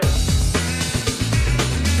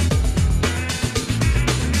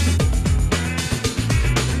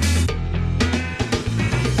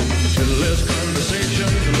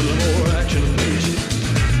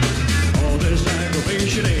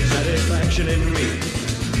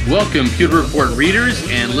Welcome, Pewter Report readers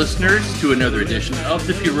and listeners, to another edition of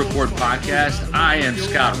the Pewter Report podcast. I am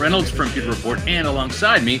Scott Reynolds from Pewter Report, and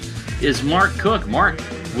alongside me is Mark Cook. Mark,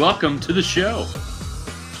 welcome to the show.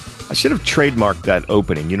 I should have trademarked that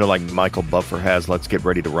opening. You know, like Michael Buffer has Let's Get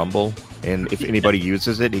Ready to Rumble. And if anybody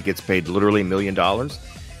uses it, he gets paid literally $1 million. Right.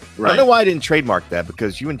 I don't know why I didn't trademark that,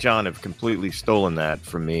 because you and John have completely stolen that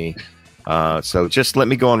from me. So just let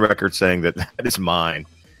me go on record saying that is mine.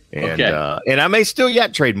 And I may still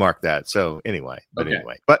yet trademark that. So anyway, but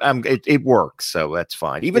it works. So that's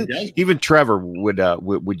fine. Even Trevor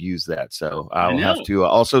would use that. So I'll have to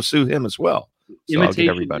also sue him as well. So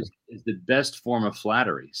imitation is the best form of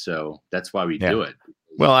flattery. So that's why we do it.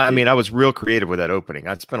 Well, I mean, I was real creative with that opening.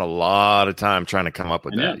 I spent a lot of time trying to come up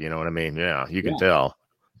with that. You know what I mean? Yeah, you can tell.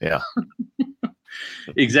 Yeah.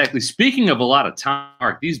 Exactly. Speaking of a lot of time,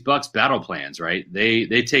 Mark, these Bucks battle plans, right? They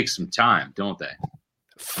take some time, don't they?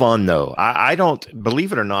 Fun, though. I don't,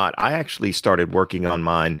 believe it or not, I actually started working on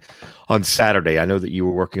mine on Saturday. I know that you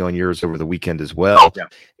were working on yours over the weekend as well. Yeah.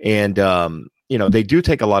 And, they do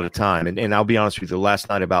take a lot of time. And I'll be honest with you, last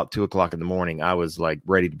night about 2:00 in the morning, I was like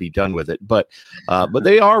ready to be done with it. But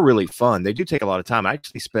they are really fun. They do take a lot of time. I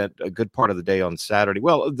actually spent a good part of the day on Saturday.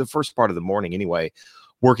 Well, the first part of the morning anyway,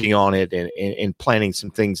 working on it and planning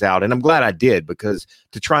some things out. And I'm glad I did, because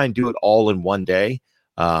to try and do it all in one day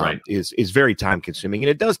is very time consuming. And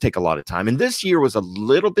it does take a lot of time. And this year was a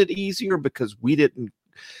little bit easier because we didn't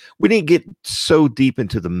get so deep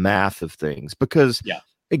into the math of things, because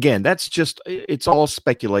again, it's all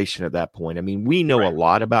speculation at that point. I mean, we know a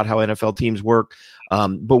lot about how NFL teams work,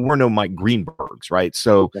 but we're no Mike Greenbergs, right?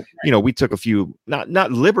 So, we took a few,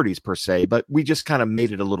 not liberties per se, but we just kind of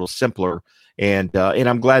made it a little simpler. And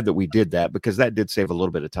I'm glad that we did that, because that did save a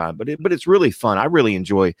little bit of time. But it's really fun. I really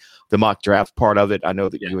enjoy the mock draft part of it. I know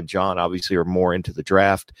that you and John obviously are more into the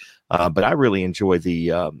draft, but I really enjoy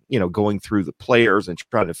the going through the players and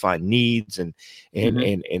trying to find needs and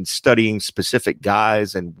studying specific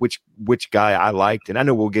guys and which guy I liked. And I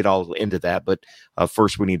know we'll get all into that, but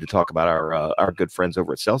first we need to talk about our good friends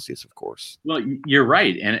over at Celsius, of course. Well, you're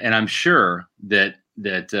right, and I'm sure that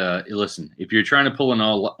listen, if you're trying to pull an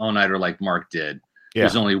all-nighter like Mark did,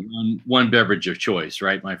 there's only one beverage of choice,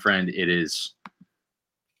 right, my friend? It's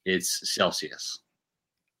Celsius.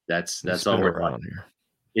 That's all we're talking here.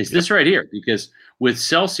 It's this right here, because with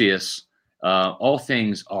Celsius, all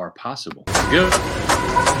things are possible. Good.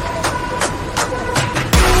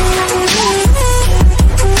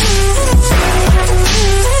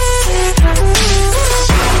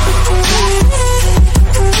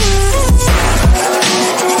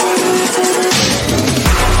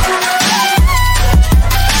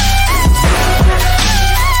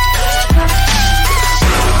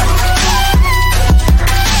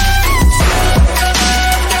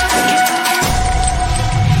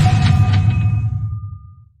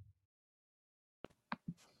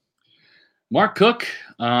 Mark Cook,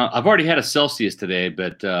 I've already had a Celsius today,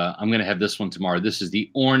 but I'm going to have this one tomorrow. This is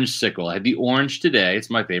the Orange Sickle. I had the orange today. It's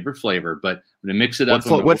my favorite flavor, but I'm going to mix it up.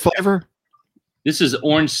 What flavor? This is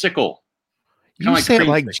Orange Sickle. You say it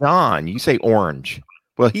like John. You say orange.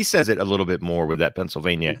 Well, he says it a little bit more with that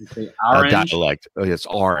Pennsylvania dialect. Oh, it's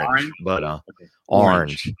orange, but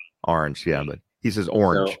orange. Yeah, but he says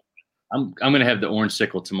orange. So I'm going to have the Orange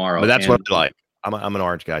Sickle tomorrow. But that's what I like. I'm an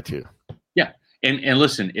orange guy too. Yeah. And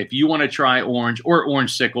listen, if you want to try orange or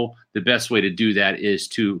Orange Sickle, the best way to do that is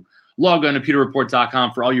to log on to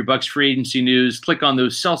pewterreport.com for all your Bucks free agency news. Click on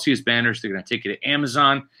those Celsius banners. They're going to take you to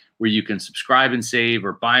Amazon, where you can subscribe and save,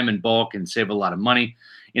 or buy them in bulk and save a lot of money.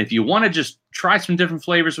 And if you want to just try some different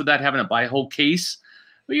flavors without having to buy a whole case,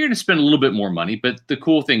 well, you're going to spend a little bit more money. But the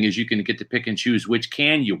cool thing is you can get to pick and choose which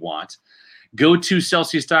can you want. Go to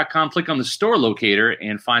Celsius.com, click on the store locator,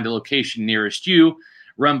 and find a location nearest you.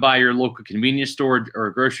 Run by your local convenience store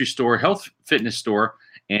or grocery store, health fitness store,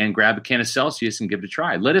 and grab a can of Celsius and give it a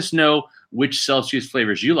try. Let us know which Celsius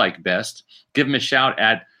flavors you like best. Give them a shout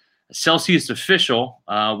at Celsius Official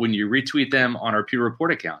when you retweet them on our Pewter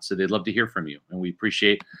Report account. So they'd love to hear from you. And we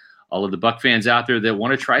appreciate all of the Buck fans out there that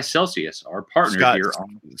want to try Celsius, our partner here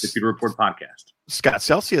on the Pewter Report podcast. Scott,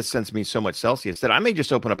 Celsius sends me so much Celsius that I may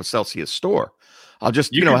just open up a Celsius store. I'll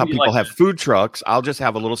just, you know how people have food trucks. I'll just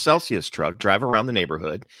have a little Celsius truck, drive around the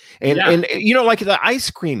neighborhood. And like the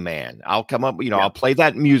ice cream man, I'll come up, I'll play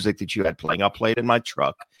that music that you had playing. I'll play it in my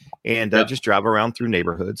truck and just drive around through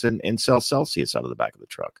neighborhoods and sell Celsius out of the back of the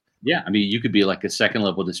truck. Yeah. I mean, you could be like a second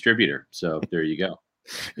level distributor. So there you go.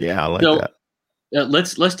 Yeah. I like that.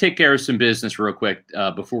 Let's take care of some business real quick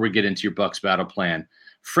before we get into your Bucks battle plan.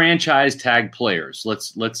 Franchise tag players.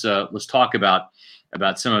 Let's talk about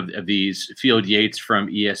about some of these. Field Yates from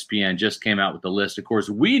ESPN just came out with the list. Of course,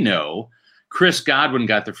 we know Chris Godwin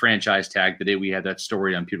got the franchise tag the day we had that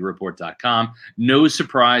story on PewterReport.com. No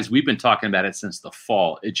surprise. We've been talking about it since the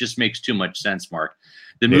fall. It just makes too much sense, Mark.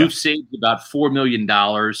 The move saved about $4 million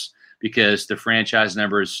because the franchise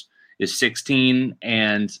number is 16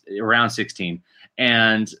 and around 16.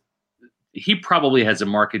 And he probably has a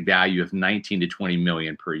market value of 19 to 20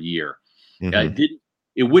 million per year.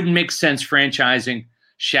 It wouldn't make sense franchising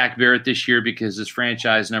Shaq Barrett this year because his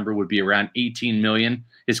franchise number would be around 18 million.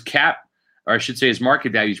 His cap, or I should say his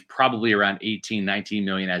market value is probably around 18, 19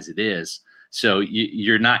 million as it is. So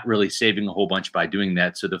you're not really saving a whole bunch by doing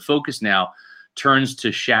that. So the focus now turns to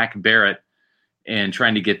Shaq Barrett and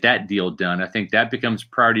trying to get that deal done. I think that becomes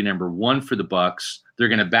priority number one for the Bucks. They're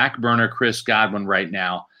going to back burner Chris Godwin right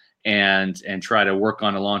now and try to work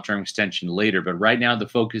on a long-term extension later. But right now the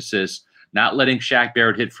focus is not letting Shaq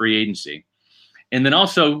Barrett hit free agency. And then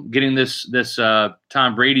also getting this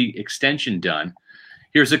Tom Brady extension done.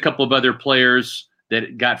 Here's a couple of other players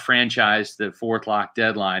that got franchised the 4 o'clock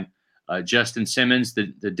deadline. Justin Simmons, the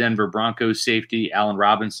Denver Broncos safety, Allen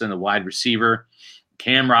Robinson, the wide receiver,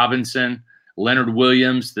 Cam Robinson, Leonard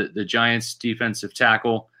Williams, the Giants defensive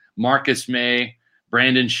tackle, Marcus May,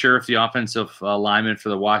 Brandon Scherf, the offensive lineman for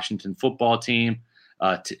the Washington football team,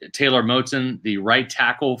 Taylor Moton, the right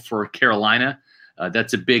tackle for Carolina.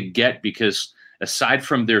 That's a big get because aside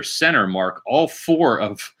from their center, Mark, all 4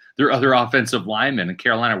 of their other offensive linemen in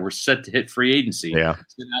Carolina were set to hit free agency. Yeah.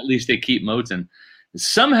 So at least they keep Moton.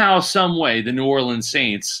 Somehow, some way, the New Orleans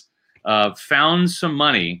Saints found some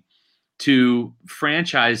money to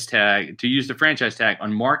use the franchise tag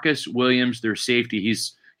on Marcus Williams, their safety.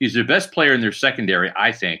 He's their best player in their secondary,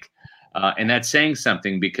 I think, and that's saying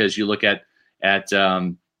something because you look at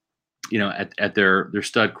their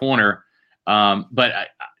stud corner. But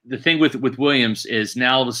the thing with Williams is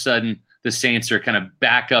now all of a sudden the Saints are kind of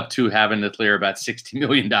back up to having to clear about $60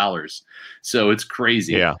 million. So it's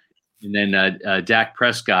crazy. Yeah. And then Dak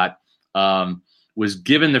Prescott was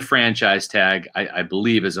given the franchise tag, I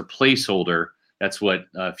believe, as a placeholder. That's what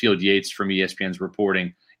Field Yates from ESPN is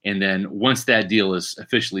reporting. And then once that deal is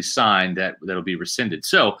officially signed, that'll be rescinded.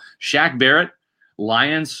 So Shaq Barrett,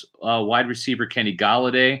 Lions wide receiver Kenny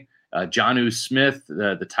Golladay, Jonnu Smith,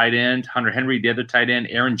 the tight end, Hunter Henry, the other tight end,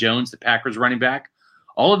 Aaron Jones, the Packers running back.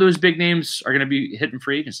 All of those big names are going to be hitting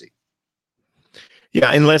free agency.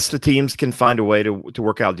 Yeah, unless the teams can find a way to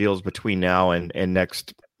work out deals between now and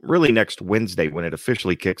next Wednesday when it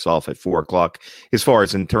officially kicks off at 4 o'clock. As far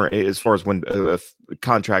as when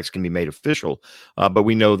contracts can be made official, but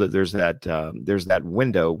we know that there's that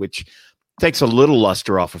window which takes a little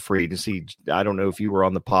luster off of free agency. I don't know if you were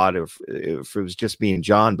on the pod or if it was just me and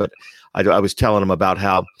John, but I was telling him about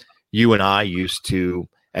how you and I used to,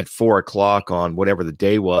 at 4 o'clock on whatever the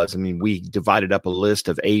day was, I mean, we divided up a list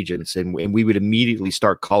of agents and we would immediately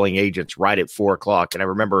start calling agents right at 4 o'clock. And I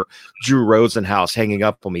remember Drew Rosenhaus hanging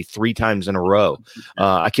up on me 3 times in a row.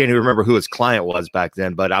 I can't even remember who his client was back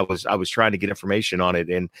then, but I was trying to get information on it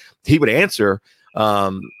and he would answer.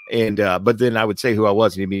 But then I would say who I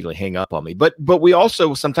was and he'd immediately hang up on me. But we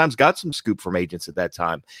also sometimes got some scoop from agents at that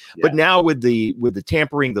time. Yeah. But now with the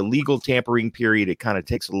tampering, the legal tampering period, it kind of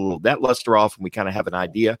takes a little that luster off and we kind of have an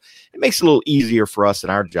idea. It makes it a little easier for us in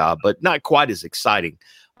our job, but not quite as exciting.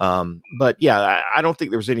 But yeah, I don't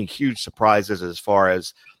think there was any huge surprises as far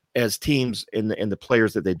as teams in the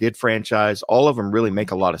players that they did franchise. All of them really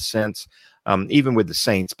make a lot of sense. Even with the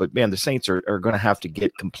Saints, but man, the Saints are going to have to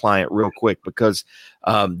get compliant real quick because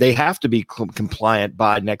they have to be compliant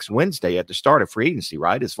by next Wednesday at the start of free agency,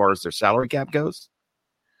 right? As far as their salary cap goes.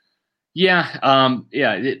 Yeah.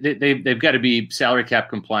 They've got to be salary cap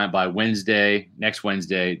compliant by next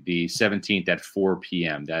Wednesday, the 17th at 4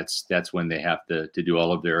 p.m. That's when they have to do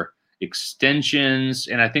all of their extensions.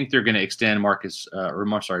 And I think they're going to extend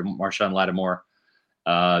Marshawn Lattimore,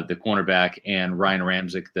 the cornerback, and Ryan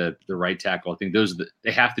Ramczyk, the right tackle. I think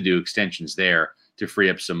they have to do extensions there to free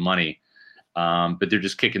up some money. But they're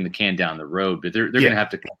just kicking the can down the road. But they're going to have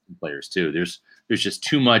to cut some players too. There's just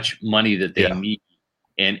too much money that they need,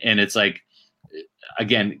 and it's like,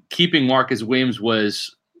 again, keeping Marcus Williams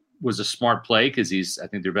was a smart play because he's, I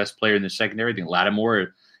think, their best player in the secondary. I think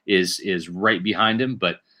Lattimore is right behind him,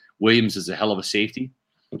 but Williams is a hell of a safety.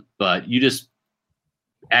 But you just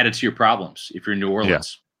add it to your problems if you're New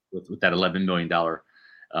Orleans with that $11 million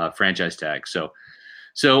franchise tag. So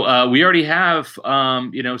we already have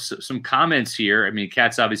some comments here. I mean,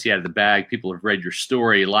 Cat's obviously out of the bag. People have read your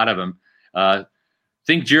story. A lot of them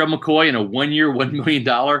think Gerald McCoy in a 1-year, $1 million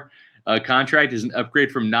contract is an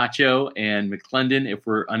upgrade from Nacho and McClendon if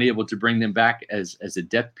we're unable to bring them back as a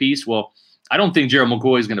depth piece. Well, I don't think Gerald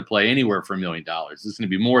McCoy is going to play anywhere for $1 million. It's going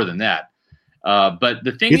to be more than that. But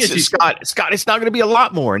the thing is, Scott, it's not going to be a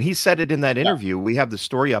lot more. And he said it in that interview. Yeah. We have the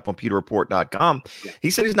story up on PeterReport.com. Yeah.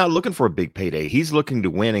 He said he's not looking for a big payday. He's looking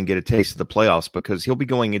to win and get a taste of the playoffs because he'll be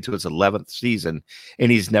going into his 11th season,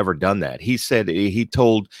 and he's never done that. He said he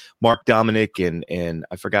told Mark Dominic and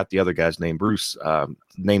I forgot the other guy's name, Bruce,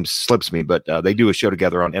 name slips me, but they do a show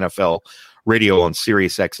together on NFL radio on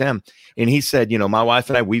Sirius XM. And he said, my wife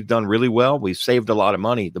and I, we've done really well. We've saved a lot of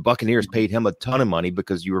money. The Buccaneers paid him a ton of money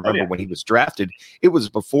because you remember when he was drafted, it was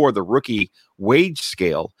before the rookie wage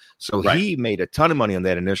scale. So he made a ton of money on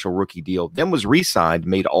that initial rookie deal, then was re-signed,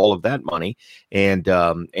 made all of that money and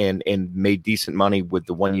made decent money with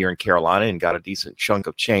the 1 year in Carolina and got a decent chunk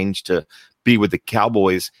of change to be with the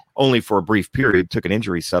Cowboys only for a brief period, took an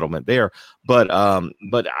injury settlement there. But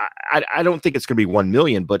I don't think it's going to be 1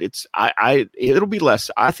 million, but it'll be less.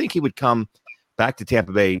 I think he would come back to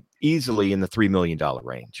Tampa Bay easily in the $3 million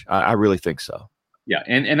range. I really think so. Yeah.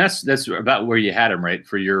 And that's about where you had him, right?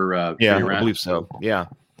 For your, I believe so. Yeah.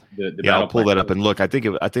 I'll pull that up and look. I think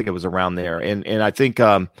it was around there. And I think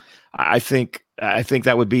that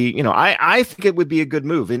would be, I think it would be a good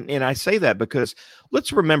move. And I say that because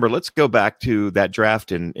let's go back to that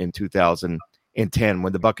draft in 2010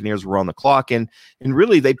 when the Buccaneers were on the clock. And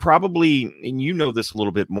really they probably, and you know this a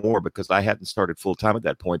little bit more because I hadn't started full time at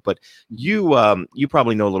that point, but you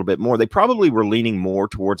probably know a little bit more. They probably were leaning more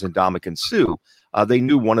towards Ndamukong Suh. They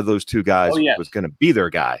knew one of those two guys was going to be their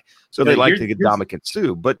guy. So they liked to get Ndamukong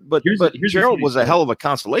Suh. But Gerald was a hell of a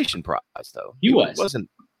consolation prize, though. He wasn't.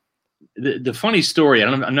 The funny story,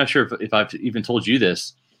 I'm not sure if I've even told you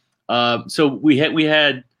this. So we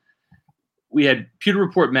had Pewter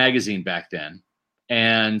Report magazine back then,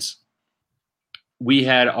 and we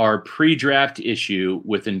had our pre-draft issue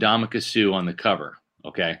with Ndamukong Suh on the cover.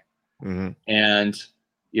 Okay. Mm-hmm. And,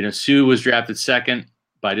 Suh was drafted second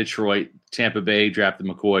by Detroit. Tampa Bay drafted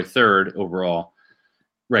McCoy third overall,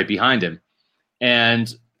 right behind him.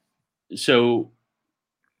 And so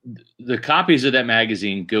the copies of that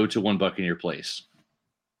magazine go to One Buccaneer Place.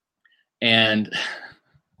 And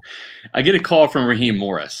I get a call from Raheem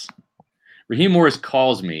Morris. Raheem Morris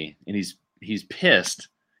calls me, and he's pissed.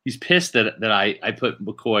 He's pissed that I put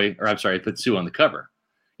I put Suh on the cover.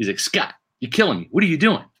 He's like, Scott, you're killing me. What are you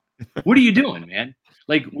doing? What are you doing, man?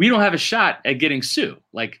 Like, we don't have a shot at getting Suh.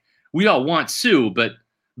 Like, we all want Suh, but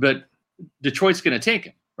Detroit's going to take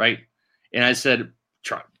him, right? And I said,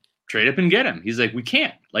 trade up and get him. He's like, we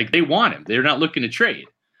can't. Like, they want him. They're not looking to trade.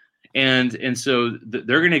 And so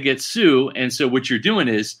they're going to get Suh. And so what you're doing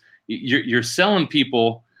is you're selling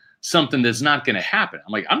people something that's not going to happen.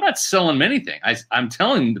 I'm like, I'm not selling them anything. I'm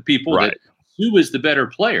telling the people that Suh is the better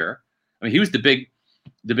player. I mean, he was the Big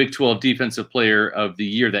 12 Defensive Player of the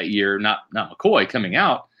Year that year, not McCoy coming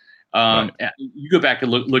out. You go back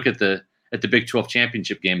and look at the Big 12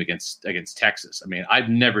 championship game against Texas. I mean, I've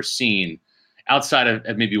never seen, outside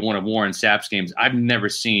of maybe one of Warren Sapp's games, I've never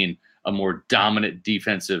seen a more dominant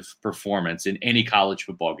defensive performance in any college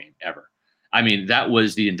football game ever. I mean, that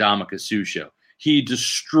was the Ndamukong Suh show. He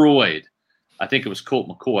destroyed, I think it was Colt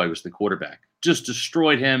McCoy was the quarterback, just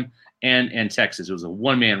destroyed him and Texas. It was a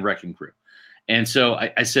one-man wrecking crew. And so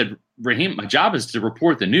I said, Raheem, my job is to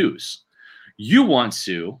report the news. You want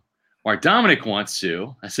Suh. Mark Dominic wants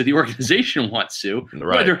Suh. I said the organization wants Suh.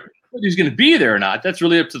 Right. Whether he's going to be there or not, that's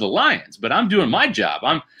really up to the Lions. But I'm doing my job.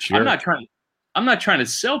 I'm not trying to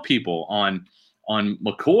sell people on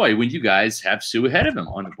McCoy when you guys have Suh ahead of him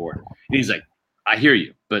on the board. And he's like, I hear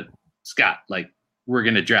you, but Scott, like, we're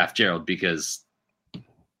going to draft Gerald because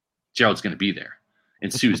Gerald's going to be there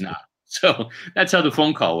and Suh's not. So that's how the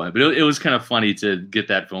phone call went. But it was kind of funny to get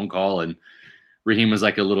that phone call, and Raheem was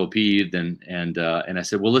like a little peeved, and I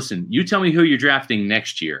said, well, listen, you tell me who you're drafting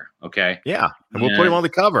next year, okay? Yeah, and we'll put him on the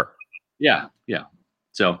cover. Yeah.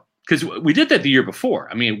 So because we did that the year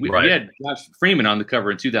before. I mean, we had Josh Freeman on the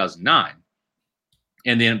cover in 2009,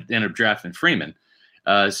 and then ended up drafting Freeman.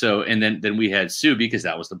 And then we had Suh because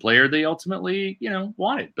that was the player they ultimately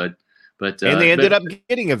wanted, but and they ended up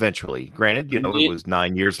getting eventually. Granted, it was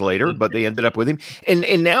 9 years later, but they ended up with him.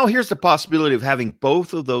 And now here's the possibility of having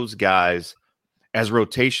both of those guys as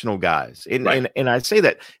rotational guys. And I say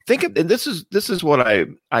that, and this is what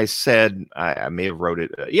I said. I may have wrote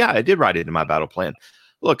it. I did write it in my battle plan.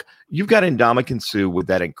 Look, you've got Ndamukong Suh with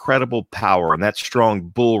that incredible power and that strong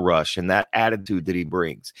bull rush and that attitude that he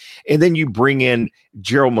brings. And then you bring in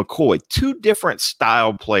Gerald McCoy, two different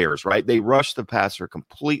style players, right? They rush the passer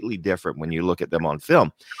completely different when you look at them on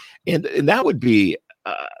film. And that would be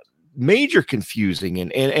major confusing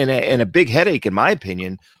and a big headache, in my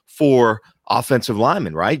opinion, for offensive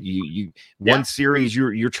linemen, right? One series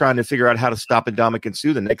you're trying to figure out how to stop Ndamukong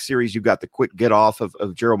Suh. The next series you've got the quick get off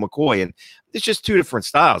of Gerald McCoy, and it's just two different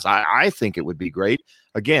styles. I think it would be great.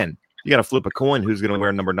 Again, you got to flip a coin who's going to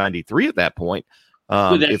wear number 93 at that point.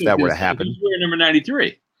 If that were to happen, who's wearing number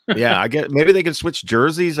 93? Yeah, I get maybe they can switch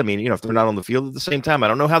jerseys. I mean, if they're not on the field at the same time, I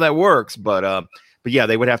don't know how that works, but yeah,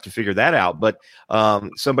 they would have to figure that out. But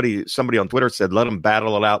somebody on Twitter said, let them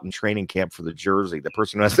battle it out in training camp for the jersey. The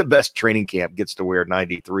person who has the best training camp gets to wear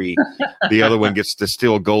 93. The other one gets to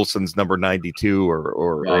steal Golson's number 92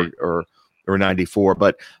 or 94.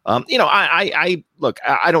 But I look,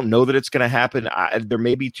 I don't know that it's going to happen. There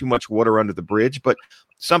may be too much water under the bridge, but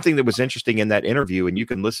something that was interesting in that interview, and you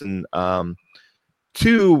can listen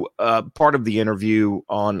to part of the interview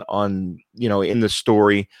on in the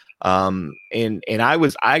story. And I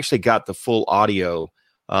actually got the full audio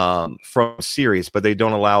from Sirius, but they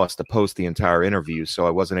don't allow us to post the entire interview, so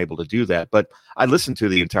I wasn't able to do that. But I listened to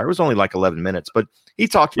the entire. It was only like 11 minutes, but he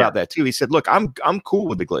talked about that too. He said, "Look, I'm cool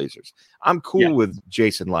with the Glazers. I'm cool with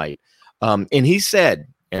Jason Licht." And he said,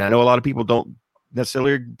 and I know a lot of people don't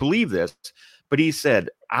necessarily believe this, but he said,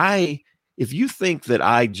 if you think that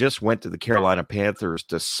I just went to the Carolina Panthers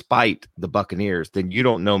to spite the Buccaneers, then you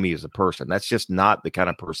don't know me as a person. That's just not the kind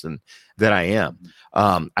of person that I am.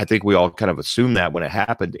 I think we all kind of assumed that when it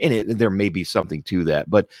happened, and there may be something to that.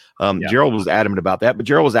 But Gerald was adamant about that. But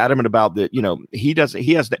Gerald was adamant about that.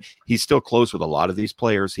 He's still close with a lot of these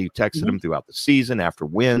players. He texted them throughout the season, after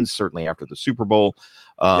wins, certainly after the Super Bowl.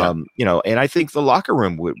 And I think the locker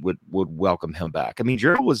room would welcome him back. I mean,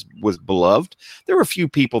 Gerald was beloved. There were a few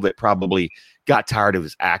people that probably got tired of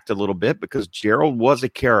his act a little bit because Gerald was a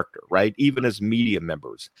character, right? Even as media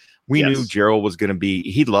members, we knew Gerald was going to be.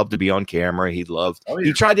 He'd love to be on camera. He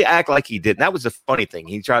tried to act like he did. And that was the funny thing.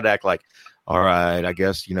 He tried to act like, all right, I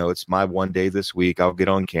guess, it's my one day this week. I'll get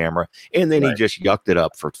on camera. And then he just yucked it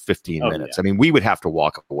up for 15 minutes. I mean, we would have to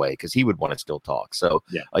walk away because he would want to still talk. So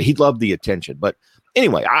he'd love the attention. But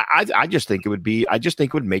anyway, I just think it would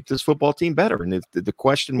make this football team better. And if the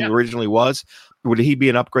question originally was, would he be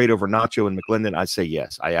an upgrade over Nacho and McClendon? I'd say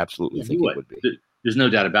yes. I absolutely think he would be. There's no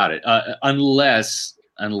doubt about it. Unless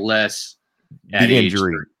at the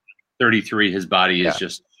injury, 33, his body is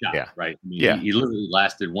just shot, right? I mean, he literally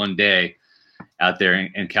lasted one day out there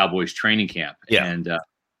in Cowboys training camp. And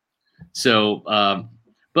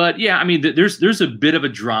but yeah, I mean, there's a bit of a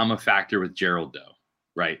drama factor with Gerald, though,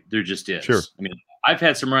 right? There just is. Sure. I mean, I've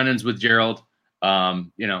had some run-ins with Gerald.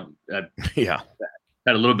 Had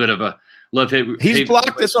a little bit of a love-hate. He's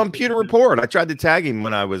blocked us on Pewter Report. I tried to tag him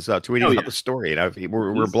when I was tweeting about the story, and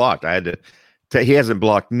we're blocked. I had to. He hasn't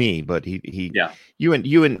blocked me, but he. You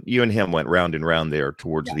and him went round and round there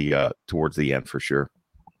towards the end for sure.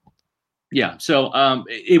 Yeah, so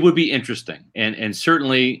it would be interesting, and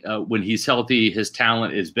certainly when he's healthy, his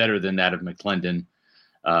talent is better than that of McClendon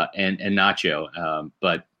and Nacho.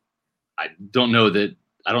 But I don't know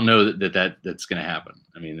that that's going to happen.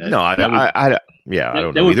 I mean, I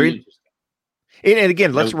don't know either. And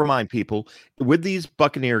again, let's remind people with these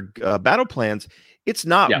Buccaneer battle plans, it's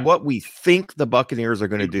not what we think the Buccaneers are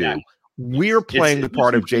going to do. We're playing the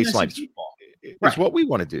part of Jason Licht. It's what we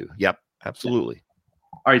want to do. Yep, absolutely. Yeah.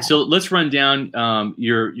 All right, so let's run down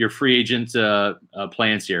your free agent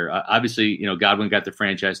plans here. Obviously, Godwin got the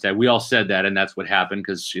franchise tag. We all said that, and that's what happened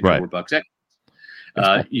because we're Bucs.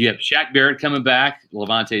 You have Shaq Barrett coming back,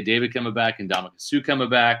 Levante David coming back, and Ndamukong Suh coming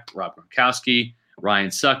back, Rob Gronkowski, Ryan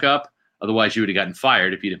Suckup. Otherwise, you would have gotten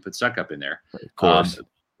fired if you didn't put Suckup in there. Of course.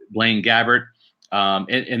 Blaine Gabbert,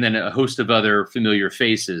 and then a host of other familiar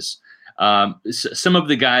faces. Some of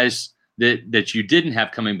the guys that you didn't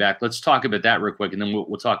have coming back. Let's talk about that real quick, and then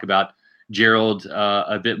we'll talk about Gerald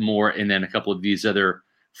a bit more, and then a couple of these other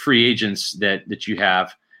free agents that you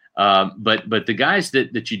have. But the guys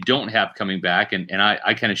that you don't have coming back, and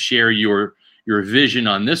I kind of share your vision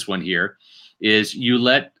on this one here, is you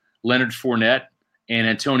let Leonard Fournette and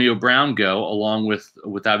Antonio Brown go, along with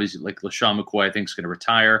obviously like LaShawn McCoy, I think is going to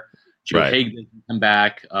retire. Joe Hagan can come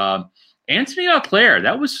back. Anthony Auclair,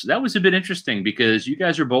 that was a bit interesting because you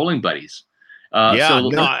guys are bowling buddies.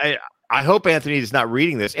 I hope Anthony is not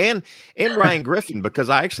reading this, and Ryan Griffin, because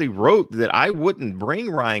I actually wrote that I wouldn't bring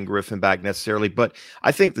Ryan Griffin back necessarily, but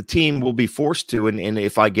I think the team will be forced to, and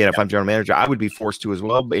if I'm general manager, I would be forced to as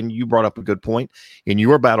well. And you brought up a good point in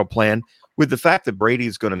your battle plan with the fact that Brady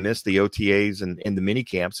is going to miss the OTAs and the mini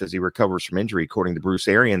camps as he recovers from injury, according to Bruce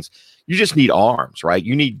Arians. You just need arms, right?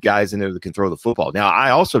 You need guys in there that can throw the football. Now, I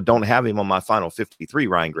also don't have him on my final 53,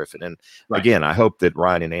 Ryan Griffin. And again, I hope that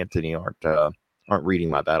Ryan and Anthony aren't reading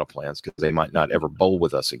my battle plans because they might not ever bowl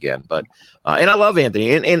with us again. But and I love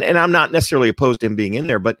Anthony, and I'm not necessarily opposed to him being in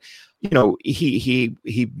there. But he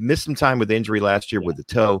missed some time with injury last year with the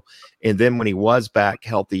toe, and then when he was back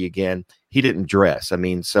healthy again, he didn't dress. I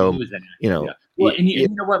mean, so Well, and you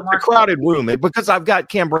know what, Mark? A crowded room, because I've got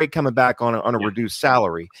Cam Brate coming back on a reduced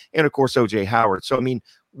salary, and of course OJ Howard. So I mean,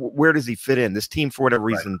 where does he fit in? This team, for whatever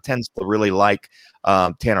reason, tends to really like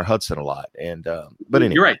Tanner Hudson a lot. And but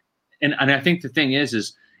anyway, you're right. And I think the thing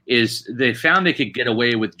is they found they could get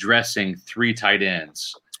away with dressing 3 tight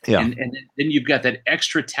ends. Yeah. And then you've got that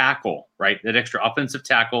extra tackle, right? That extra offensive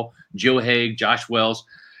tackle, Joe Haeg, Josh Wells,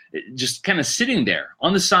 just kind of sitting there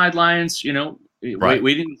on the sidelines, waiting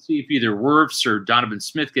to see if either Wirfs or Donovan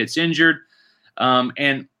Smith gets injured.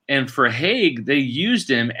 And for Haeg, they used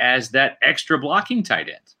him as that extra blocking tight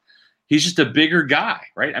end. He's just a bigger guy,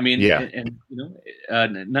 right? I mean,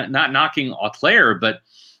 not knocking Auclair, but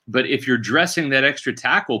if you're dressing that extra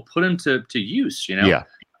tackle, put him to use, Yeah.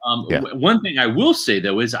 One thing I will say,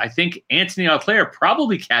 though, is I think Anthony Auclair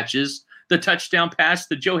probably catches the touchdown pass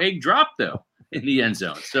that Joe Haeg dropped, though, in the end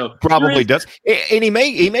zone. So probably does. And he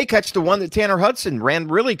may catch the one that Tanner Hudson ran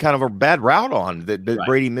really kind of a bad route on that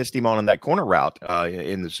Brady missed him on that corner route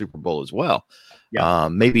in the Super Bowl as well. Yeah.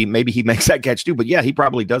 Maybe he makes that catch too, but yeah, he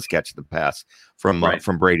probably does catch the pass from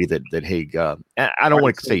Brady that Haeg. I don't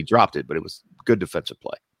want to say he dropped it, but it was good defensive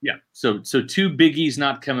play. Yeah. So 2 biggies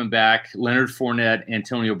not coming back: Leonard Fournette,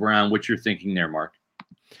 Antonio Brown. What you're thinking there, Mark?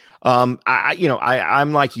 I'm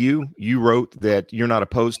like you. You wrote that you're not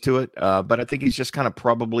opposed to it, but I think he's just kind of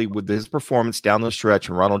probably with his performance down the stretch,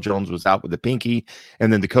 and Ronald Jones was out with the pinky,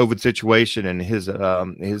 and then the COVID situation and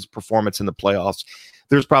his performance in the playoffs.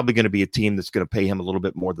 There's probably going to be a team that's going to pay him a little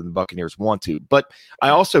bit more than the Buccaneers want to. But I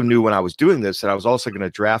also knew when I was doing this that I was also going to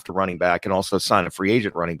draft a running back and also sign a free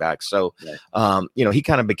agent running back. So, he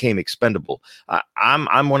kind of became expendable.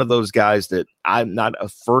 I'm one of those guys that I'm not a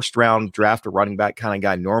first round draft a running back kind of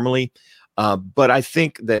guy normally. But I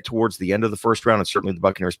think that towards the end of the first round, and certainly the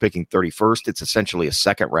Buccaneers picking 31st, it's essentially a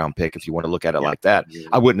second round pick if you want to look at it like that. Yeah.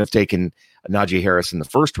 I wouldn't have taken Najee Harris in the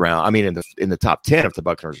first round. I mean, in the top 10 if the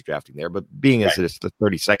Buccaneers are drafting there, but being as it's the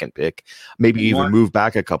 32nd pick, maybe even move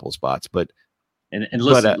back a couple spots. But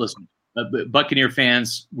listen, Buccaneer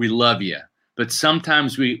fans, we love you, but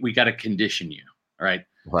sometimes we got to condition you. All right.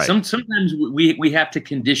 Right. Sometimes we have to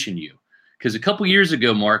condition you, because a couple years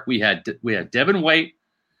ago, Mark, we had Devin White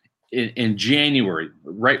in January,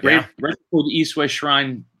 right before the East West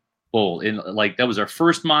Shrine Bowl. That was our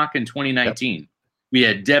first mock in 2019. Yep. We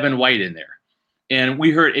had Devin White in there, and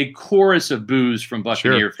we heard a chorus of boos from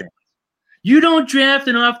Buccaneer fans. You don't draft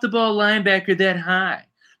an off-the-ball linebacker that high,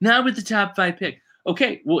 not with the top 5 pick.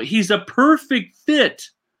 Okay, well, he's a perfect fit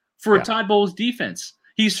for Todd Bowles' defense.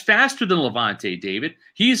 He's faster than Levante David.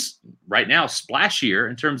 He's right now splashier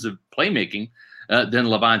in terms of playmaking than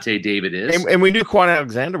Levante David is. And we knew Quan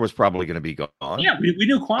Alexander was probably going to be gone. Yeah, we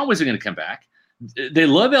knew Quan wasn't going to come back. They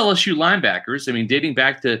love LSU linebackers. I mean, dating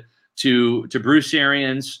back to Bruce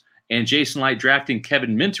Arians and Jason Light drafting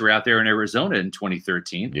Kevin Minter out there in Arizona in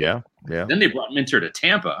 2013. Yeah. Then they brought Minter to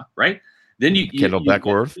Tampa, right? Then Kendall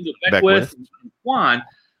Beckworth and Quan.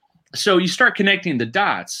 So you start connecting the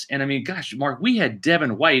dots. And I mean, gosh, Mark, we had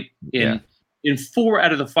Devin White in 4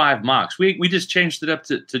 out of the 5 mocks. We just changed it up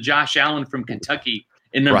to Josh Allen from Kentucky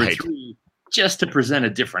in number 3 just to present a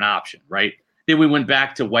different option, right? Then we went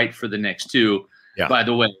back to White for the next 2. Yeah. By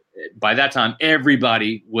the way, by that time,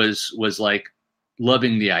 everybody was like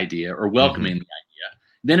loving the idea or welcoming the idea.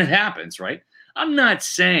 Then it happens, right? I'm not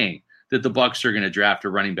saying that the Bucs are going to draft a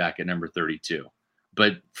running back at number 32.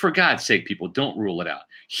 But for God's sake, people, don't rule it out.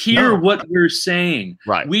 Hear what we're saying.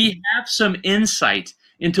 Right. We have some insight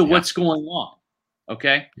into what's going on.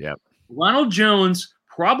 Okay? Yeah. Ronald Jones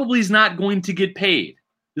probably is not going to get paid.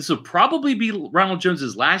 This will probably be Ronald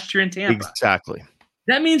Jones's last year in Tampa. Exactly.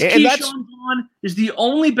 That means Keyshawn Vaughn is the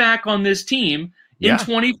only back on this team in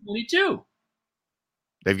 2022.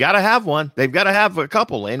 They've got to have one. They've got to have a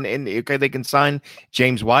couple, and okay, they can sign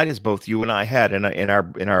James White, as both you and I had in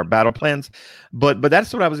our battle plans. But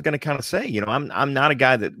that's what I was going to kind of say. I'm not a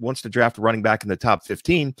guy that wants to draft a running back in the top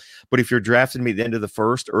 15. But if you're drafting me at the end of the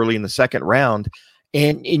first, early in the second round,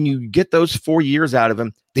 and you get those 4 years out of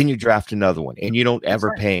him, then you draft another one, and you don't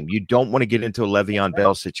ever pay him. You don't want to get into a Le'Veon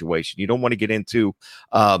Bell situation. You don't want to get into,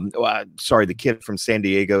 the kid from San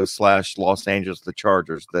Diego / Los Angeles, the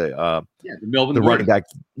Chargers, the running back.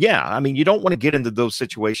 Yeah, I mean, you don't want to get into those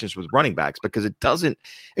situations with running backs because it doesn't.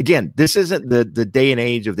 Again, this isn't the day and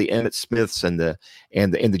age of the Emmitt Smiths and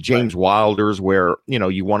the James Wilders where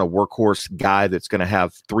you want a workhorse guy that's going to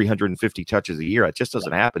have 350 touches a year. It just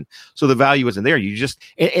doesn't happen. So the value isn't there. You just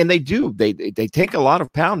and they do. They take a lot of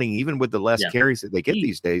pounding even with the less carries that they get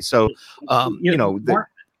these days. So Mark,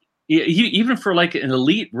 even for like an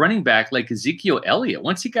elite running back like Ezekiel Elliott,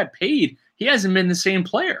 once he got paid, he hasn't been the same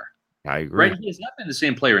player. I agree. Right? He has not been the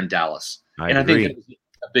same player in Dallas. I agree. think that was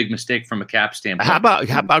a big mistake from a cap standpoint.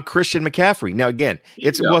 How about Christian McCaffrey? Now, again,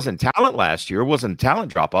 it wasn't talent last year. It wasn't a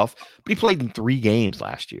talent drop-off, but he played in 3 games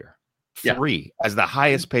last year. 3 as the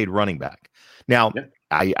highest paid running back. Now,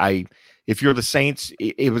 I if you're the Saints,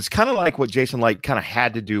 it was kind of like what Jason Light kind of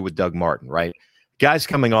had to do with Doug Martin, right? Guys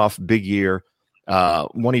coming off big year,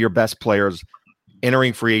 one of your best players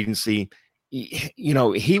entering free agency.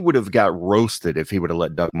 He would have got roasted if he would have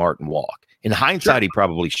let Doug Martin walk. In hindsight, he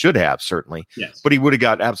probably should have, certainly. Yes. But he would have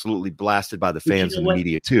got absolutely blasted by the fans and the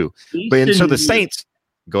media too. So the Saints,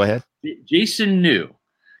 go ahead. Jason knew,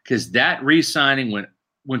 because that re-signing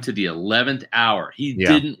went to the 11th hour. He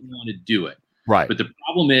didn't want to do it. Right. But the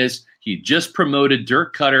problem is he just promoted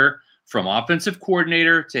Dirk Cutter from offensive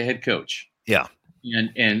coordinator to head coach. Yeah.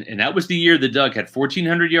 And that was the year that Doug had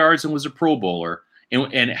 1,400 yards and was a Pro Bowler.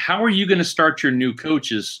 And how are you going to start your new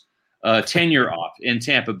coach's tenure off in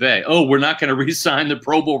Tampa Bay? Oh, we're not going to re-sign the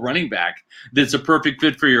Pro Bowl running back that's a perfect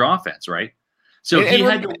fit for your offense, right? So he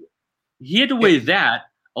had to weigh that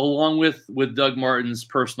along with Doug Martin's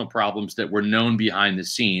personal problems that were known behind the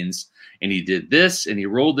scenes. And he did this, and he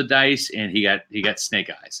rolled the dice, and he got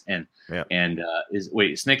snake eyes.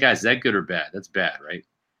 Snake eyes, is that good or bad? That's bad, right?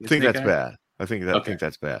 I think that's bad. I think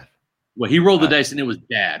that's bad. Well, he rolled the dice and it was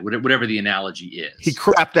bad, whatever the analogy is. He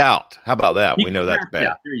crapped out. How about that? We know that's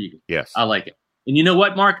bad. There you go. Yes. I like it. And you know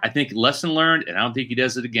what, Mark? I think lesson learned, and I don't think he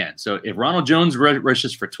does it again. So if Ronald Jones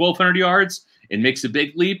rushes for 1,200 yards and makes a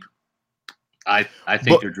big leap, I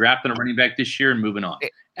think they're drafting a running back this year and moving on.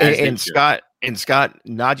 And Scott,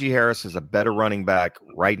 Najee Harris is a better running back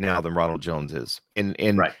right now than Ronald Jones is. And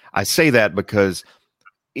right. I say that because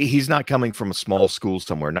he's not coming from a small school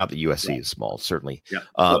somewhere. Not that USC is small, certainly. Yeah.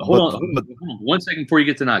 Hold on 1 second before you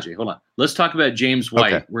get to Najee. Hold on. Let's talk about James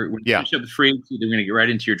White. Okay. We're going to finish up with free agency. Then we're going to get right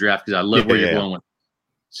into your draft because I love where you're going with it.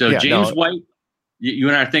 So James White, you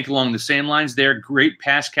and I think along the same lines there. Great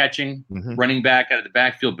pass catching running back out of the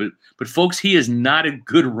backfield. But folks, he is not a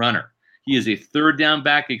good runner. He is a third down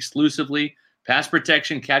back exclusively. Pass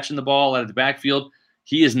protection, catching the ball out of the backfield.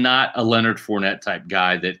 He is not a Leonard Fournette type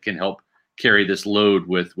guy that can help carry this load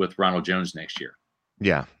with Ronald Jones next year.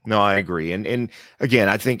 Yeah, no, I agree. And again,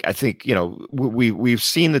 I think, we've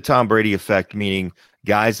seen the Tom Brady effect, meaning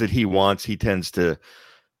guys that he wants, he tends to,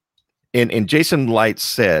 and Jason Light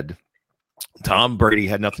said, Tom Brady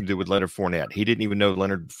had nothing to do with Leonard Fournette. He didn't even know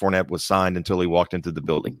Leonard Fournette was signed until he walked into the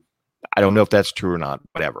building. I don't know if that's true or not,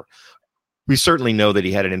 whatever. We certainly know that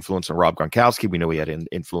he had an influence on Rob Gronkowski. We know he had an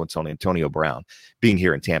influence on Antonio Brown being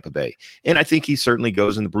here in Tampa Bay. And I think he certainly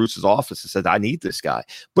goes into Bruce's office and says, I need this guy.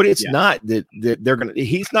 But it's not that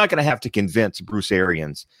he's not going to have to convince Bruce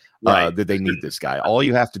Arians that they need this guy. All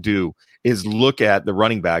you have to do is look at the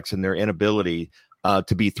running backs and their inability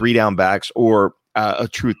to be 3 down backs or a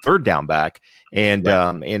true 3rd down back. And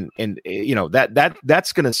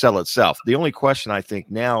that's going to sell itself. The only question I think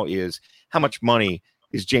now is how much money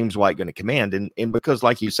is James White going to command? And because,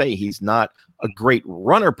 like you say, he's not a great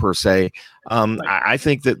runner per se, I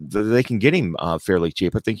think that they can get him fairly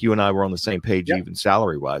cheap. I think you and I were on the same page, even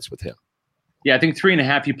salary-wise, with him. Yeah, I think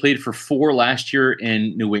 3.5. He played for 4 last year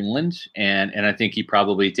in New England, and I think he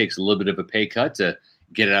probably takes a little bit of a pay cut to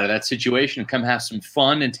get out of that situation and come have some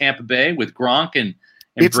fun in Tampa Bay with Gronk and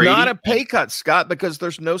it's Brady. Not a pay cut, Scott, because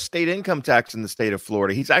there's no state income tax in the state of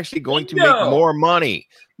Florida. He's actually going to make more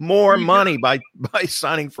money by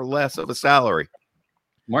signing for less of a salary.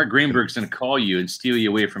 Mark Greenberg's going to call you and steal you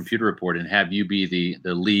away from Pewter Report and have you be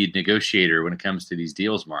the lead negotiator when it comes to these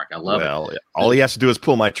deals, Mark. I love it. All he has to do is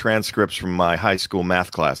pull my transcripts from my high school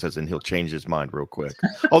math classes, and he'll change his mind real quick.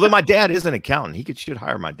 Although my dad is an accountant. He should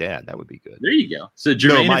hire my dad. That would be good. There you go. So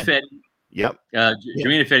Jermaine Ifedi. Yep.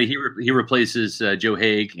 Jermaine Ifedi, he replaces Joe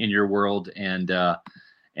Haig in your world and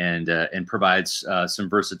provides some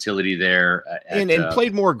versatility there. And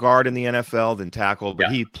played more guard in the NFL than tackle,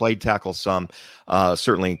 but he played tackle some,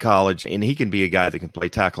 certainly in college. And he can be a guy that can play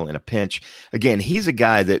tackle in a pinch. Again, he's a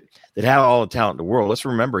guy that had all the talent in the world. Let's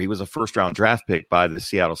remember, he was a 1st-round draft pick by the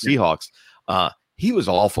Seattle Seahawks. He was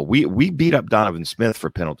awful. We beat up Donovan Smith for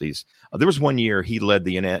penalties. There was one year he led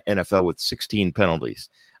the NFL with 16 penalties.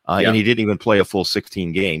 And he didn't even play a full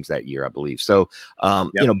 16 games that year, I believe. So,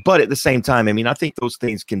 but at the same time, I mean, I think those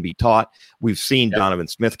things can be taught. We've seen Donovan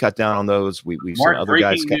Smith cut down on those. We've seen other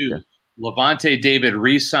guys cut down. Levante David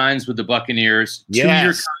re-signs with the Buccaneers.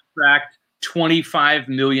 2-year contract, $25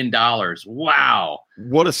 million. Wow.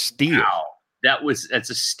 What a steal. Wow. That's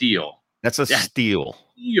a steal. That's a steal.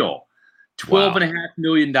 $12.5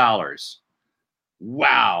 million.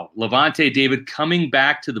 Wow. Lavonte David coming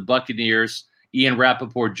back to the Buccaneers. Ian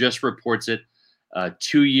Rappaport just reports it.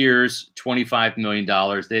 2 years, $25 million.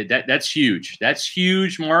 That's huge. That's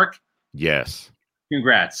huge, Mark. Yes.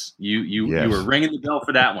 Congrats. You were ringing the bell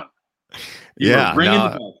for that one.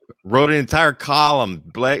 Wrote an entire column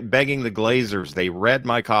begging the Glazers. They read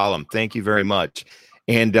my column. Thank you very much.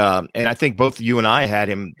 And I think both you and I had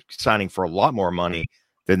him signing for a lot more money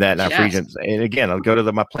than that in our free agents. And again, I'll go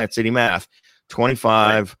to my Plant City math.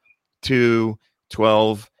 25 to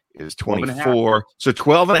 12 is 24. So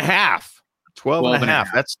 12 and a half. 12 and a half.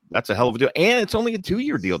 That's a hell of a deal. And it's only a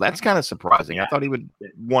 2-year deal. That's kind of surprising. I thought he would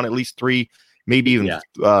want at least 3, maybe even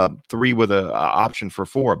 3 with an option for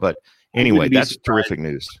 4. But anyway, that's terrific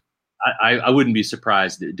news. I wouldn't be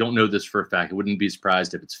surprised. Don't know this for a fact. I wouldn't be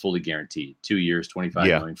surprised if it's fully guaranteed. 2 years, $25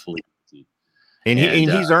 million, fully guaranteed. And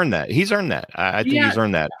he's earned that. He's earned that. I think he's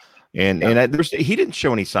earned that. And he didn't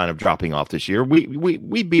show any sign of dropping off this year.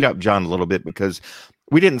 We beat up John a little bit because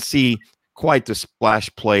we didn't see quite the splash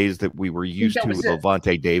plays that we were used to with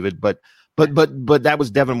Lavonte David, but that was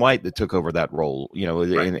Devin White that took over that role,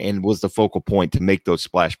 and was the focal point to make those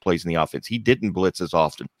splash plays in the offense. He didn't blitz as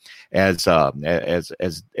often as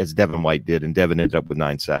Devin White did, and Devin ended up with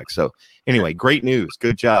 9 sacks. So anyway, great news.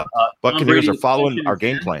 Good job. Buccaneers are following our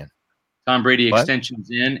game plan. Tom Brady extension's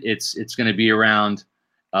in. It's going to be around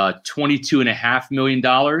 $22.5 million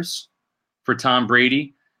for Tom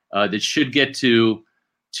Brady. That should get to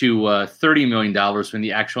 $30 million when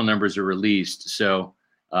the actual numbers are released. So,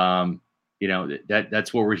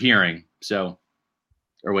 that's what we're hearing. So,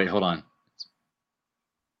 or wait, hold on.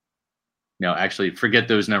 No, actually, forget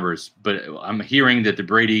those numbers. But I'm hearing that the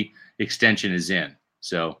Brady extension is in.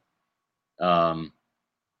 So, wow.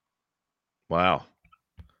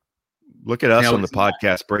 Look at us on the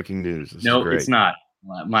podcast, breaking news. No, it's not.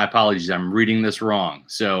 My apologies. I'm reading this wrong.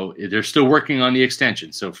 So they're still working on the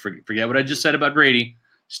extension. So forget what I just said about Brady.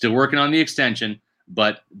 Still working on the extension,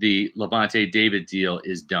 but the Lavonte David deal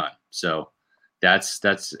is done. So that's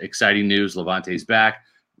exciting news. Lavonte's back.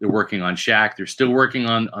 They're working on Shaq. They're still working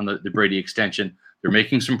on the Brady extension. They're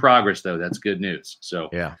making some progress, though. That's good news. So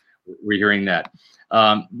we're hearing that.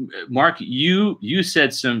 Mark, you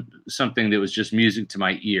said something that was just music to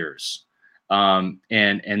my ears. And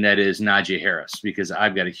that is Najee Harris, because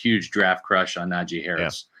I've got a huge draft crush on Najee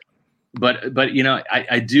Harris. Yeah. But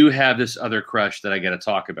I do have this other crush that I got to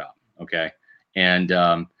talk about. Okay. And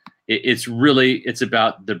it's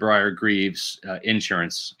about the Briar Greaves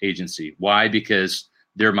insurance agency. Why? Because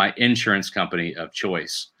they're my insurance company of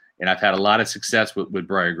choice. And I've had a lot of success with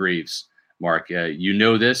Briar Greaves, Mark. You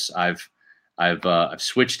know this. I've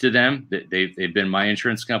switched to them. They've been my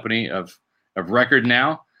insurance company of record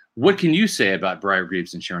now. What can you say about Briar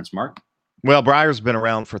Greaves Insurance, Mark? Well, Briar's been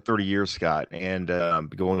around for 30 years, Scott, and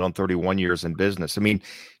going on 31 years in business. I mean,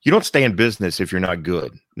 you don't stay in business if you're not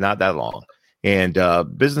good, not that long. And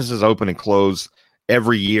businesses open and close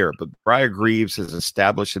every year, but Briar Greaves has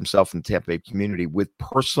established himself in the Tampa Bay community with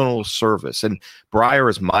personal service. And Briar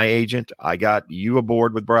is my agent. I got you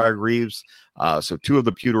aboard with Briar Greaves. So 2 of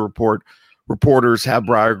the Pewter Report reporters have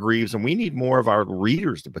Briar Greaves, and we need more of our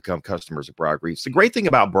readers to become customers of Briar Greaves. The great thing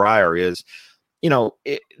about Briar is,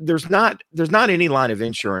 there's not any line of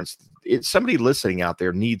insurance. It's somebody listening out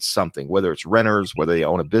there needs something, whether it's renters, whether they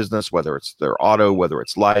own a business, whether it's their auto, whether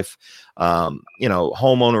it's life,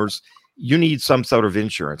 homeowners. You need some sort of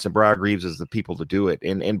insurance, and Briar Greaves is the people to do it.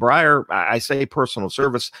 And Briar, I say personal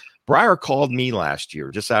service. Briar called me last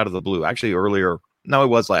year, just out of the blue, actually earlier. No, it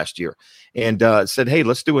was last year. And said, hey,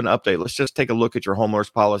 let's do an update. Let's just take a look at your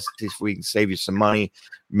homeowners policy, if we can save you some money,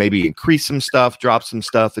 maybe increase some stuff, drop some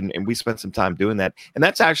stuff. And we spent some time doing that. And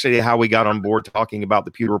that's actually how we got on board talking about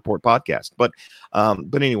the Pewter Report podcast. But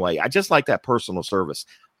anyway, I just like that personal service.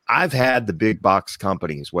 I've had the big box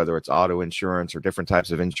companies, whether it's auto insurance or different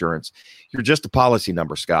types of insurance. You're just a policy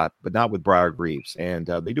number, Scott, but not with Briar Greaves. And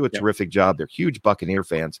they do a terrific job. They're huge Buccaneer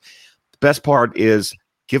fans. The best part is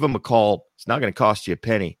give them a call. It's not going to cost you a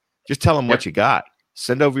penny. Just tell them what you got.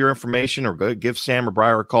 Send over your information, or go give Sam or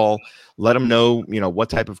Briar a call. Let them know, what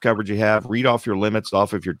type of coverage you have. Read off your limits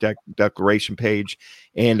off of your declaration page,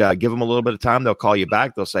 and give them a little bit of time. They'll call you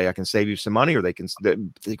back. They'll say, I can save you some money, or they can.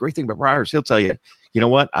 The great thing about Briar is he'll tell you, you know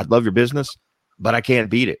what? I'd love your business, but I can't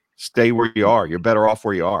beat it. Stay where you are. You're better off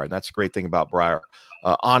where you are. And that's the great thing about Briar.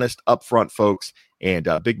 Honest, upfront folks, and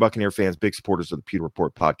big Buccaneer fans, big supporters of the Pewter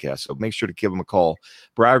Report podcast. So make sure to give them a call.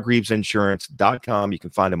 BriarGreavesInsurance.com. You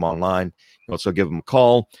can find them online. You can also give them a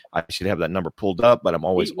call. I should have that number pulled up, but I'm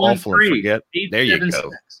always awful and forget. There you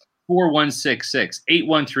go. 4166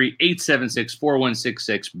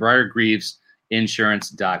 813-876-4166,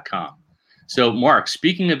 BriarGreavesInsurance.com. So, Mark,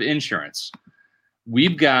 speaking of insurance,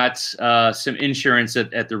 we've got some insurance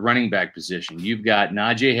at the running back position. You've got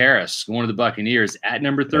Najee Harris going to the Buccaneers at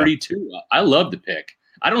number 32. Yeah. I love the pick.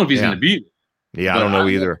 I don't know if he's going to be there. Yeah, I don't know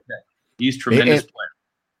either. He's tremendous player.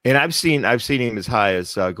 And I've seen him as high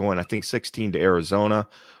as going, I think, 16 to Arizona,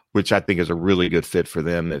 which I think is a really good fit for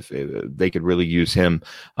them. If they could really use him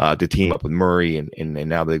to team up with Murray, and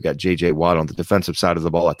now they've got J.J. Watt on the defensive side of the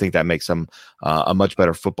ball. I think that makes them a much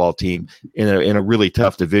better football team in a really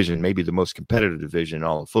tough division, maybe the most competitive division in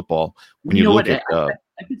all of football. When you look at,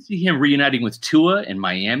 I could see him reuniting with Tua in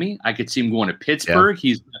Miami. I could see him going to Pittsburgh. Yeah.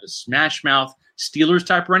 He's got a smash mouth Steelers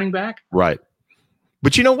type running back. Right.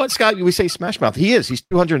 But you know what, Scott? We say smash mouth. He's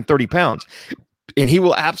 230 pounds, and he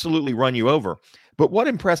will absolutely run you over. But what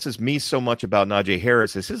impresses me so much about Najee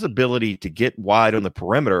Harris is his ability to get wide on the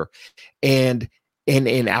perimeter and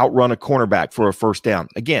outrun a cornerback for a first down.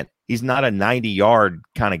 Again, he's not a 90-yard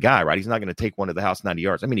kind of guy, right? He's not going to take one to the house 90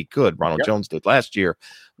 yards. I mean, he could. Ronald Jones did last year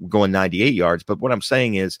going 98 yards. But what I'm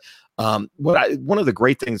saying is one of the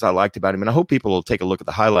great things I liked about him, and I hope people will take a look at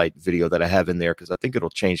the highlight video that I have in there because I think it'll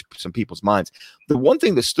change some people's minds. The one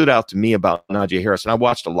thing that stood out to me about Najee Harris, and I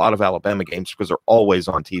watched a lot of Alabama games because they're always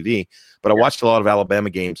on TV, but I watched a lot of Alabama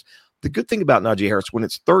games. The good thing about Najee Harris, when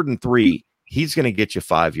it's 3rd and 3, he's going to get you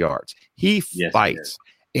 5 yards. He fights.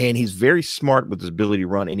 And he's very smart with his ability to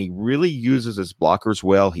run, and he really uses his blockers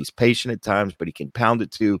well. He's patient at times, but he can pound it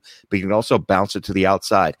too, but he can also bounce it to the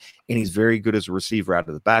outside. And he's very good as a receiver out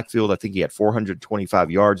of the backfield. I think he had 425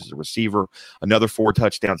 yards as a receiver, another 4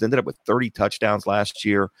 touchdowns, ended up with 30 touchdowns last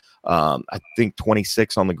year. I think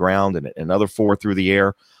 26 on the ground and another 4 through the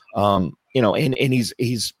air. And he's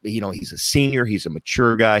a senior, he's a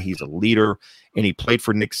mature guy, he's a leader, and he played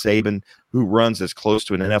for Nick Saban, who runs as close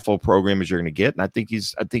to an NFL program as you're going to get. And I think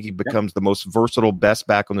he becomes the most versatile, best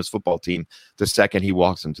back on this football team the second he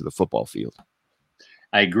walks into the football field.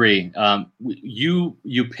 I agree.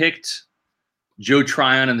 You picked Joe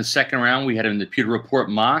Tryon in the second round. We had him in the Pewter Report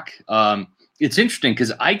mock. It's interesting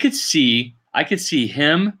because I could see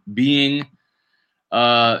him being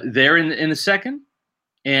there in the second.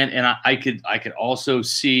 And I could also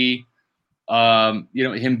see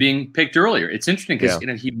him being picked earlier. It's interesting because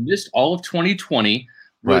he missed all of 2020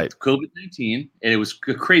 with COVID-19, and it was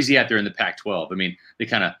crazy out there in the Pac-12. I mean, they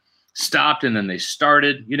kind of stopped and then they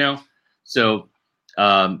started. So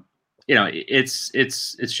it's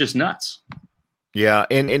just nuts. Yeah,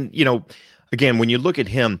 and again, when you look at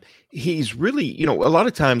him, he's really, a lot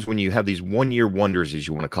of times when you have these one-year wonders, as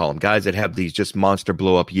you want to call them, guys that have these just monster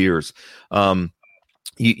blow-up years.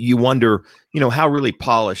 You wonder, how really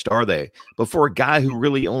polished are they? But for a guy who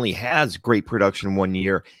really only has great production 1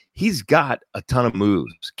 year, he's got a ton of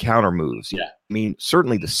moves, counter moves. Yeah. I mean,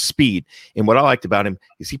 certainly the speed. And what I liked about him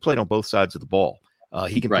is he played on both sides of the ball.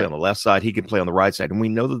 He can play on the left side. He can play on the right side. And we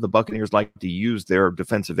know that the Buccaneers like to use their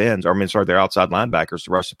defensive ends, their outside linebackers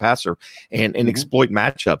to rush the passer and exploit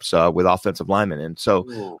matchups with offensive linemen. And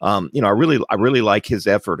so, I really like his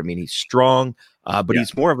effort. I mean, he's strong, but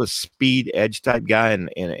he's more of a speed edge type guy.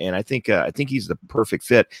 And I think he's the perfect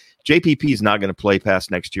fit. JPP is not going to play past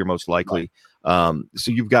next year, most likely. So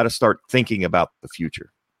you've got to start thinking about the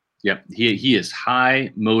future. Yep. He is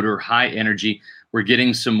high motor, high energy. We're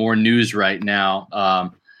getting some more news right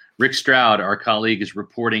now. Rick Stroud, our colleague, is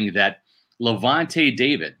reporting that Lavonte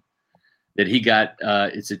David, that he got,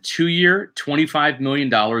 it's a 2-year, $25 million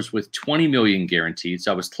with $20 million guaranteed.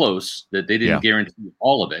 So I was close that they didn't guarantee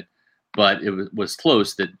all of it, but it was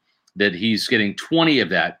close that he's getting 20 of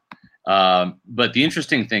that. But the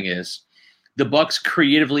interesting thing is the Bucs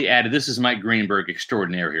creatively added, this is Mike Greenberg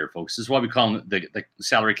extraordinaire here, folks. This is why we call him the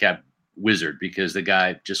salary cap wizard, because the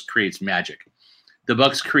guy just creates magic. The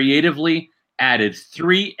Bucs creatively added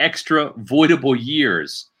 3 extra voidable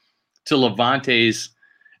years to Lavonte's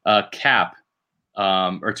cap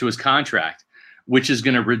or to his contract, which is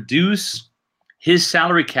going to reduce his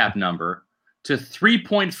salary cap number to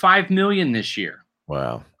 $3.5 million this year.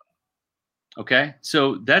 Wow. Okay,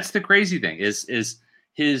 so that's the crazy thing is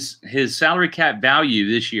his salary cap value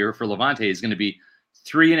this year for Lavonte is going to be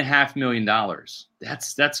 $3.5 million.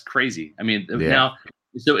 That's crazy. I mean, now,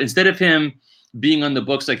 so instead of him being on the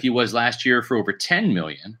books like he was last year for over 10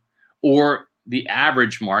 million, or the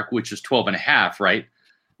average mark, which is 12.5, right?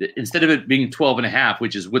 Instead of it being 12.5,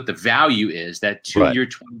 which is what the value is, that 2-year,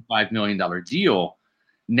 $25 million deal,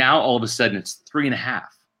 now all of a sudden it's 3.5.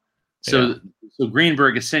 So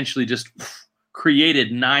Greenberg essentially just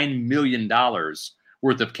created $9 million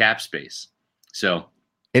worth of cap space. So,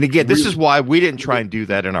 and again, this is why we didn't try and do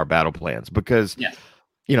that in our battle plans, because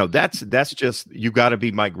That's just, you got to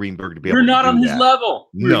be Mike Greenberg to be You're able to not do on his that. level.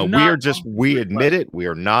 No, we admit it. We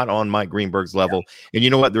are not on Mike Greenberg's level. Yeah. And you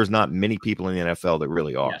know what? There's not many people in the NFL that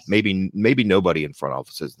really are. Yes. Maybe nobody in front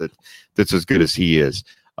offices that's as good as he is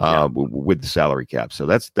with the salary cap. So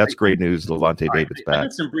that's great news. Lavonte David's back. I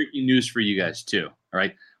got some breaking news for you guys too. All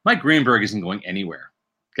right. Mike Greenberg isn't going anywhere.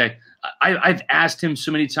 Okay. I've asked him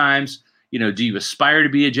so many times, do you aspire to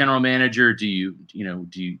be a general manager? Do you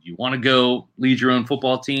want to go lead your own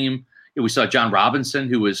football team? We saw John Robinson,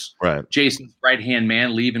 who was Jason's right-hand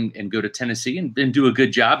man, leave and go to Tennessee and then do a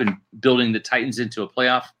good job in building the Titans into a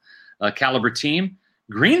playoff caliber team.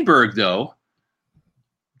 Greenberg, though,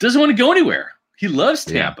 doesn't want to go anywhere. He loves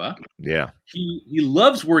Tampa. Yeah. He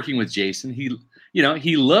loves working with Jason.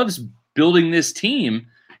 He loves building this team,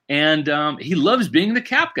 and he loves being the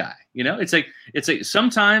cap guy. It's like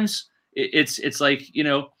sometimes it's like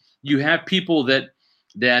you have people that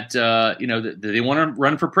they want to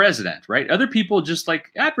run for president, right? Other people just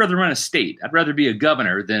like, I'd rather run a state. I'd rather be a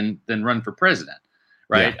governor than run for president,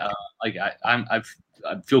 right? Yeah. I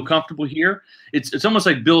feel comfortable here. It's almost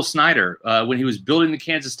like Bill Snyder when he was building the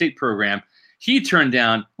Kansas State program. He turned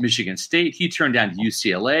down Michigan State. He turned down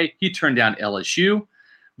UCLA. He turned down LSU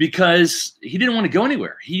because he didn't want to go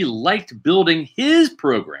anywhere. He liked building his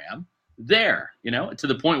program there, to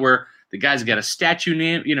the point where the guy's got a statue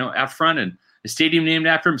name, out front and a stadium named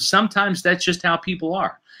after him. Sometimes that's just how people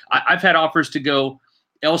are. I've had offers to go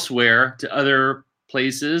elsewhere to other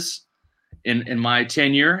places in my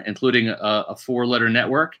tenure, including a 4-letter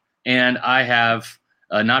network, and I have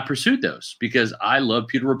not pursued those because I love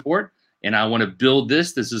Pewter Report and I want to build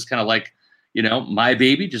this. This is kind of like, my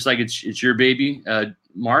baby, just like it's your baby,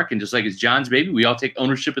 Mark, and just like it's John's baby. We all take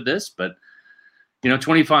ownership of this, but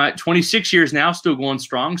 26 years now, still going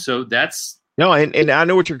strong. So that's. No, and I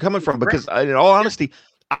know what you're coming from because in all honesty,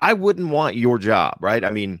 I wouldn't want your job, right?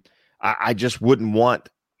 I mean, I just wouldn't want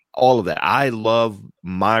all of that. I love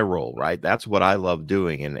my role, right? That's what I love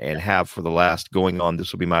doing and have for the last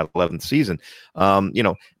this will be my 11th season.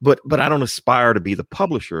 But I don't aspire to be the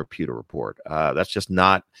publisher of Pewter Report. That's just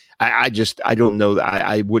not, I don't know that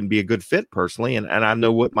I wouldn't be a good fit personally. And I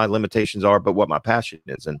know what my limitations are, but what my passion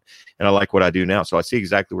is. And I like what I do now. So I see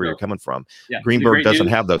exactly where you're coming from. Yeah, Greenberg doesn't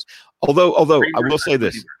have those. Although I will say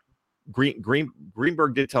this,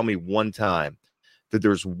 Greenberg did tell me one time that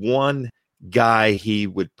there's one guy he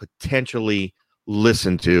would potentially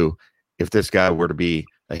listen to if this guy were to be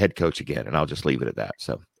a head coach again, and I'll just leave it at that.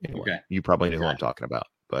 So anyway, you probably know who I'm talking about,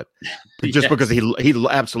 but just because he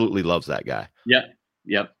absolutely loves that guy.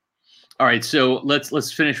 Yep. All right, so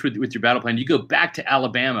let's finish with your battle plan. You go back to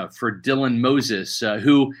Alabama for Dylan Moses,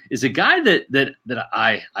 who is a guy that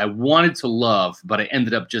I wanted to love, but I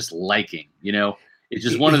ended up just liking. It's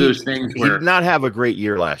just one of those things where he did not have a great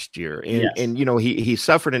year last year, and he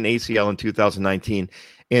suffered an ACL in 2019,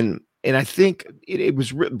 and I think it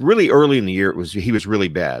was really early in the year. He was really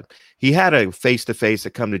bad. He had a face-to-face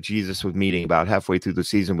at Come to Jesus with meeting about halfway through the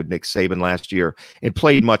season with Nick Saban last year, and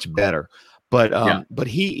played much better. But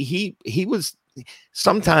he was,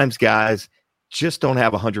 sometimes guys just don't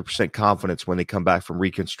have 100% confidence when they come back from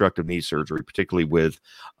reconstructive knee surgery, particularly with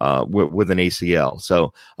an ACL.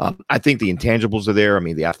 So I think the intangibles are there. I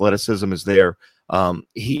mean, the athleticism is there.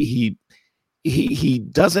 He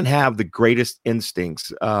doesn't have the greatest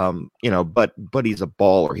instincts, but he's a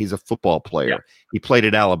baller. He's a football player. Yeah. He played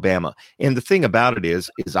at Alabama. And the thing about it is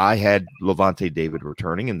I had Lavonte David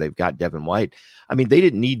returning, and they've got Devin White. I mean, they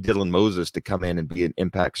didn't need Dylan Moses to come in and be an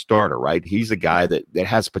impact starter, right? He's a guy that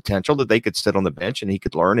has potential that they could sit on the bench and he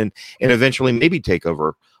could learn and eventually maybe take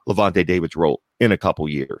over Lavonte David's role in a couple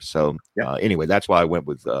years. So anyway, that's why I went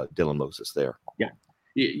with Dylan Moses there. Yeah.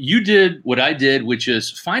 You did what I did, which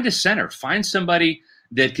is find a center, find somebody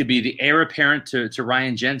that could be the heir apparent to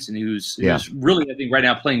Ryan Jensen, who's really, I think, right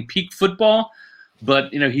now playing peak football.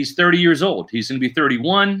 But, he's 30 years old. He's going to be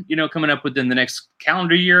 31, coming up within the next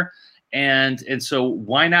calendar year. And so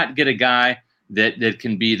why not get a guy that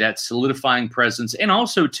can be that solidifying presence? And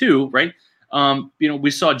also, too, right,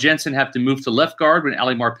 we saw Jensen have to move to left guard when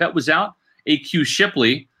Ali Marpet was out. A.Q.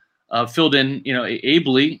 Shipley filled in,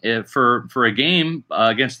 ably for a game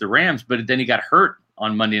against the Rams, but then he got hurt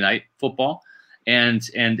on Monday Night Football, and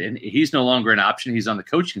he's no longer an option. He's on the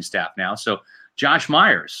coaching staff now. So Josh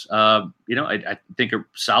Myers, I think a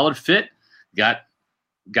solid fit.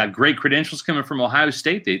 Got great credentials coming from Ohio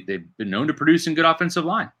State. They've been known to produce in good offensive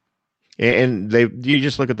line. And you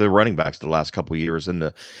just look at the running backs the last couple of years and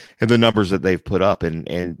the numbers that they've put up, and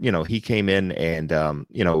he came in and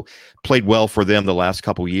played well for them the last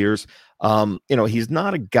couple of years. He's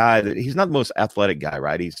not a guy he's not the most athletic guy,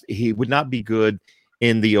 right? He would not be good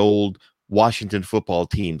in the old Washington football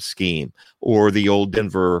team scheme or the old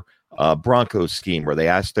Denver Broncos scheme where they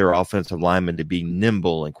ask their offensive linemen to be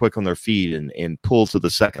nimble and quick on their feet and pull to the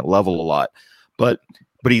second level a lot. But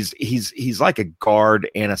he's like a guard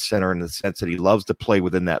and a center in the sense that he loves to play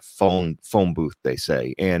within that phone booth, they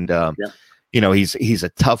say. And he's a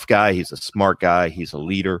tough guy, he's a smart guy, he's a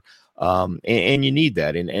leader. And you need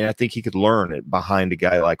that. And I think he could learn it behind a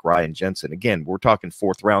guy like Ryan Jensen. Again, we're talking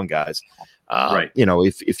fourth round guys. Right.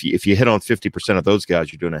 If you hit on 50% of those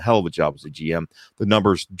guys, you're doing a hell of a job as a GM. The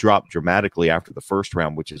numbers drop dramatically after the first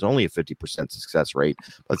round, which is only a 50% success rate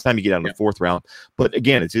by the time you get down to the fourth round. But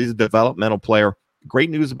again, it's a developmental player. Great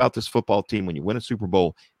news about this football team: when you win a Super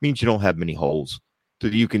Bowl, it means you don't have many holes. So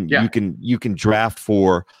you can draft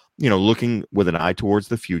for, looking with an eye towards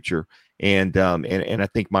the future. And I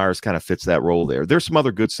think Myers kind of fits that role there. There's some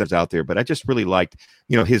other good stuff out there, but I just really liked,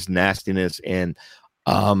 his nastiness. And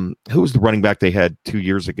who was the running back they had 2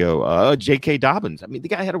 years ago? J.K. Dobbins. I mean, the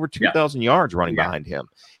guy had over 2,000 yards running behind him.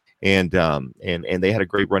 And they had a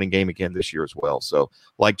great running game again this year as well. So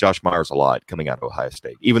like Josh Myers a lot coming out of Ohio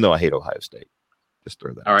State, even though I hate Ohio State. Just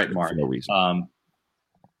throw that. All right, Mark. For no reason.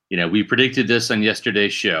 We predicted this on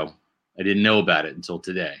yesterday's show. I didn't know about it until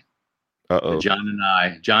today. John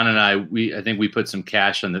and I, I think we put some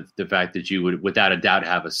cash on the fact that you would, without a doubt,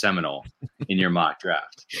 have a Seminole in your mock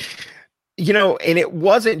draft. And it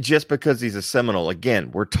wasn't just because he's a Seminole.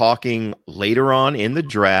 Again, we're talking later on in the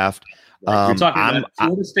draft. We're talking about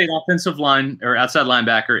Florida State offensive line or outside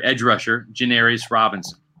linebacker, edge rusher, Janarius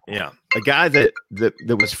Robinson. Yeah, a guy that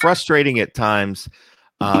was frustrating at times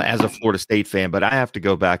as a Florida State fan, but I have to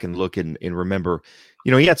go back and look and remember.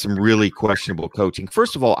 He had some really questionable coaching.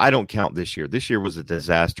 First of all, I don't count this year. This year was a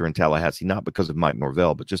disaster in Tallahassee, not because of Mike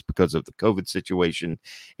Norvell, but just because of the COVID situation.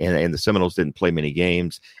 And the Seminoles didn't play many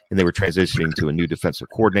games, and they were transitioning to a new defensive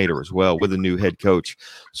coordinator as well with a new head coach.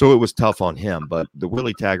 So it was tough on him. But the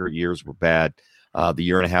Willie Taggart years were bad. The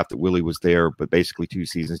year and a half that Willie was there, but basically 2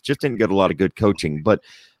 seasons, just didn't get a lot of good coaching. But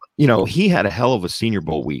he had a hell of a Senior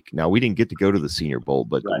Bowl week. Now, we didn't get to go to the Senior Bowl,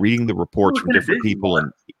 but reading the reports from different people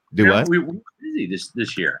and do what? We were busy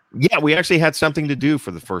this year. Yeah, we actually had something to do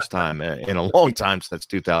for the first time in a long time since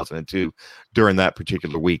 2002 during that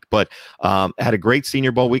particular week. But had a great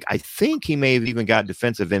Senior Bowl week. I think he may have even got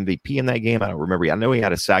defensive MVP in that game. I don't remember. I know he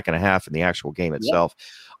had a sack and a half in the actual game itself.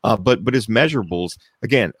 But his measurables,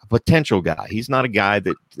 again, a potential guy. He's not a guy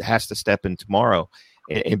that has to step in tomorrow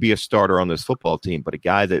and be a starter on this football team, but a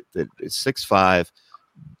guy that is 6'5",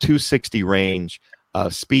 260 range,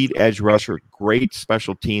 speed edge rusher, great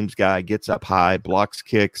special teams guy, gets up high, blocks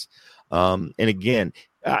kicks. And again,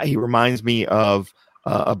 he reminds me of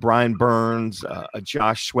a Brian Burns, a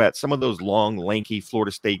Josh Sweat, some of those long, lanky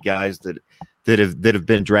Florida State guys that have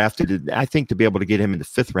been drafted. I think to be able to get him in the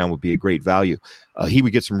 5th round would be a great value. He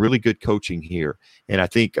would get some really good coaching here. And I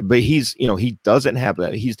think, but he's, he doesn't have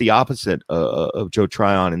that. He's the opposite of Joe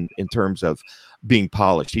Tryon in terms of being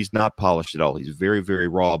polished. He's not polished at all. He's very, very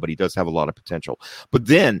raw, but he does have a lot of potential. But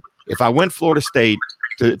then if I went Florida State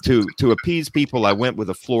to appease people, I went with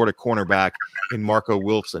a Florida cornerback in Marco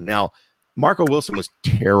Wilson. Now, Marco Wilson was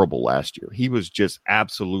terrible last year. He was just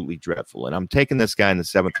absolutely dreadful. And I'm taking this guy in the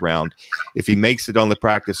 7th round. If he makes it on the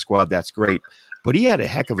practice squad, that's great. But he had a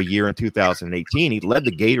heck of a year in 2018. He led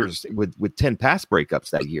the Gators with 10 pass breakups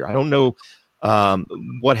that year. I don't know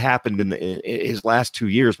what happened in his last 2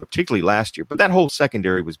 years, particularly last year. But that whole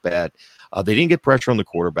secondary was bad. They didn't get pressure on the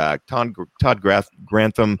quarterback. Todd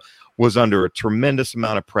Grantham was under a tremendous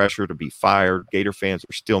amount of pressure to be fired. Gator fans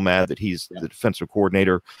are still mad that he's the defensive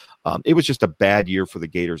coordinator. It was just a bad year for the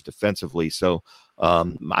Gators defensively. So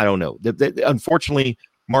I don't know. Unfortunately,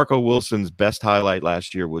 Marco Wilson's best highlight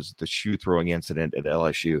last year was the shoe throwing incident at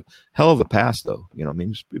LSU. Hell of a pass, though. It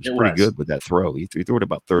was pretty good with that throw. He threw it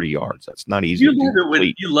about 30 yards. That's not easy.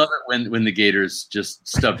 You love it when the Gators just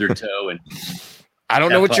stub their toe and. I don't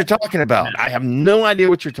know what you're talking about. I have no idea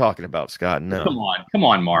what you're talking about, Scott. No. Come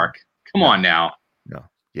on, Mark. Come on now. No.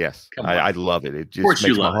 Yes. I love it. It just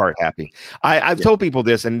makes my heart happy. I've told people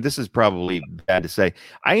this, and this is probably bad to say.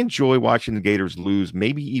 I enjoy watching the Gators lose,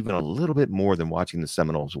 maybe even a little bit more than watching the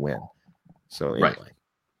Seminoles win. So anyway. Right.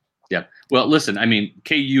 Yeah. Well, listen,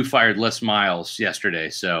 KU fired Les Miles yesterday,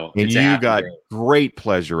 so and you got great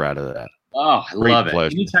pleasure out of that. Oh, I love it.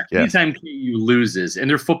 Anytime KU loses, and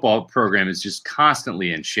their football program is just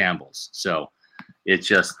constantly in shambles. So it's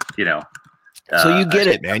just, so you get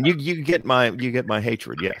it, man. You get my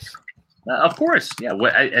hatred. Yes. Of course. Yeah.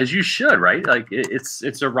 As you should, right? Like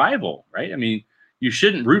it's a rival, right? You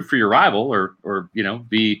shouldn't root for your rival or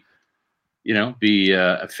be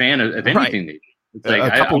a fan of anything. Right. It's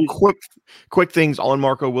like a couple quick things on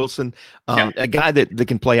Marco Wilson, a guy that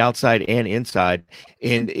can play outside and inside.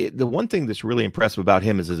 And the one thing that's really impressive about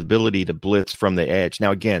him is his ability to blitz from the edge.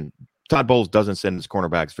 Now, again, Todd Bowles doesn't send his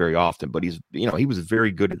cornerbacks very often, but he was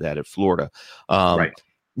very good at that at Florida. Right.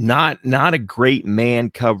 Not a great man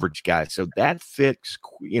coverage guy. So that fits,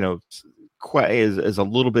 is a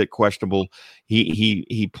little bit questionable.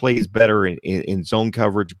 He plays better in zone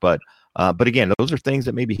coverage, but again, those are things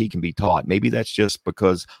that maybe he can be taught. Maybe that's just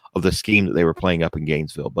because of the scheme that they were playing up in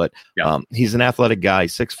Gainesville. But he's an athletic guy,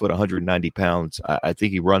 6 foot, 190 pounds. I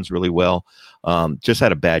think he runs really well. Just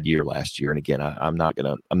had a bad year last year, and again, I'm not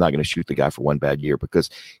gonna shoot the guy for one bad year because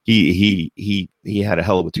he had a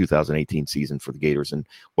hell of a 2018 season for the Gators and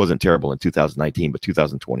wasn't terrible in 2019, but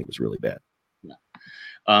 2020 was really bad.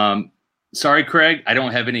 Yeah. Sorry, Craig. I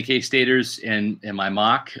don't have any K-Staters in my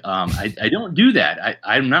mock. I don't do that.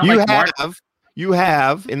 I'm not like Mark. You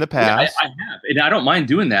have in the past. I have, and I don't mind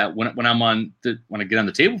doing that when I get on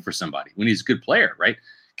the table for somebody when he's a good player, right?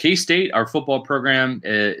 K-State, our football program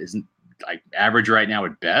is like average right now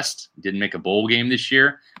at best. Didn't make a bowl game this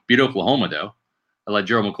year. Beat Oklahoma though. I let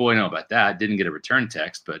Gerald McCoy know about that. Didn't get a return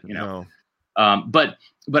text, but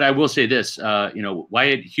but I will say this.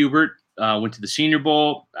 Wyatt Hubert went to the Senior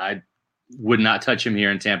Bowl. I would not touch him here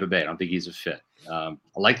in Tampa Bay. I don't think he's a fit. I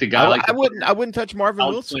like the guy. I wouldn't touch Marvin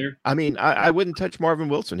Wilson. Player. I mean, I wouldn't touch Marvin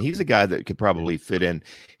Wilson. He's a guy that could probably fit in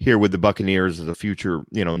here with the Buccaneers as a future,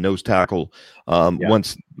 nose tackle.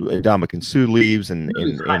 Once Ndamukong Suh leaves and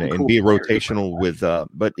be rotational with.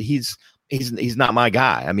 But he's not my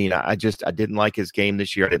guy. I mean, I didn't like his game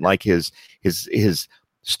this year. I didn't like his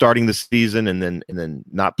starting the season and then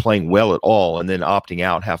not playing well at all and then opting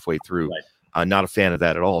out halfway through. Right. I'm not a fan of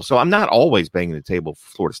that at all. So I'm not always banging the table for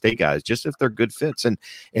Florida State guys, just if they're good fits. And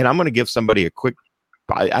I'm going to give somebody a quick.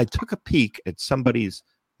 I took a peek at somebody's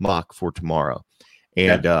mock for tomorrow,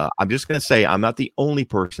 and I'm just going to say I'm not the only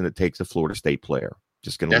person that takes a Florida State player.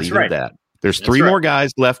 Just going to leave it at that. There's three more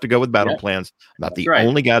guys left to go with battle plans. I'm not the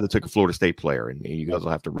only guy that took a Florida State player, and you guys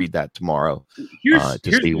will have to read that tomorrow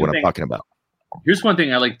to see what I'm talking about. Here's one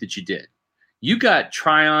thing I like that you did. You got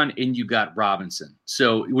Tryon and you got Robinson.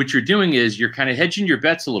 So what you're doing is you're kind of hedging your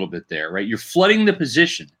bets a little bit there, right? You're flooding the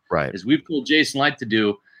position, right? As we've told Jason Light to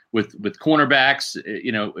do with cornerbacks.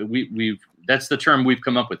 We've that's the term we've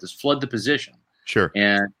come up with is flood the position. Sure.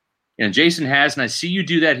 And Jason has, and I see you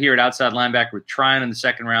do that here at outside linebacker with Tryon in the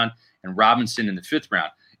second round and Robinson in the fifth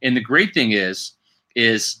round. And the great thing is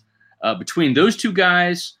between those two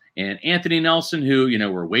guys and Anthony Nelson, who,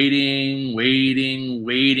 we're waiting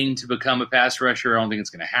to become a pass rusher. I don't think it's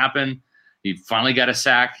going to happen. He finally got a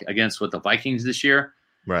sack against the Vikings this year.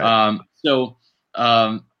 Right.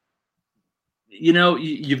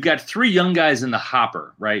 You've got three young guys in the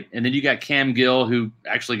hopper, right? And then you got Cam Gill, who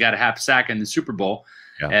actually got a half sack in the Super Bowl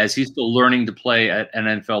as he's still learning to play at an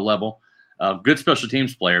NFL level. Good special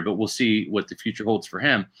teams player, but we'll see what the future holds for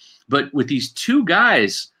him. But with these two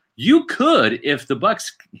guys, you could, if the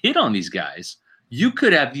Bucs hit on these guys, you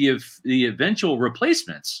could have the eventual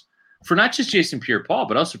replacements for not just Jason Pierre-Paul,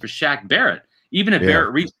 but also for Shaq Barrett. Even if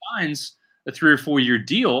Barrett re-signs a 3 or 4 year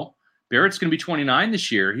deal, Barrett's going to be 29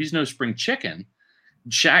 this year. He's no spring chicken.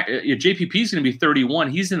 JPP is going to be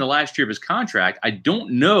 31. He's in the last year of his contract. I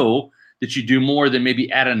don't know that you do more than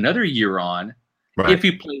maybe add another year on if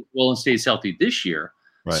he plays well and stays healthy this year.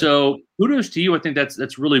 Right. So kudos to you. I think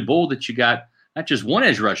that's really bold that you got not just one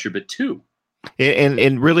edge rusher, but two.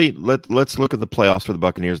 And really, let's look at the playoffs for the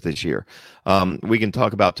Buccaneers this year. We can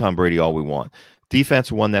talk about Tom Brady all we want.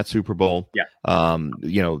 Defense won that Super Bowl. Yeah.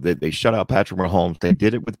 They shut out Patrick Mahomes. They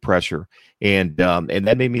did it with pressure, and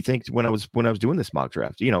that made me think when I was doing this mock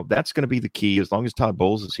draft. That's going to be the key as long as Todd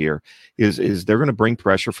Bowles is here. Is they're going to bring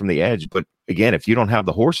pressure from the edge, but again, if you don't have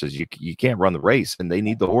the horses, you can't run the race, and they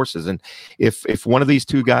need the horses. And if one of these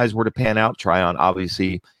two guys were to pan out, Tryon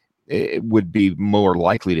obviously it would be more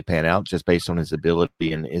likely to pan out just based on his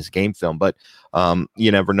ability and his game film. But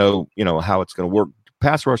you never know, how it's going to work.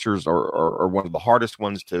 Pass rushers are one of the hardest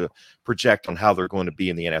ones to project on how they're going to be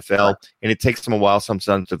in the NFL, and it takes them a while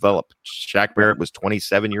sometimes to develop. Shaq Barrett was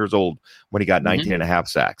 27 years old when he got 19 and a half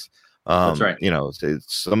sacks. That's right.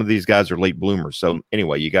 Some of these guys are late bloomers. So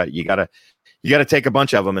anyway, you got to take a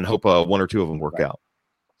bunch of them and hope one or two of them work out.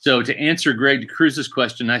 So to answer Greg Cruz's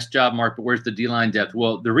question, nice job, Mark, but where's the D-line depth?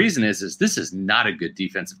 Well, the reason is this is not a good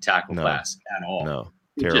defensive tackle class at all. No,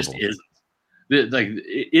 terrible. It just isn't.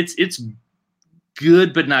 It's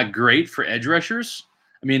good, but not great for edge rushers.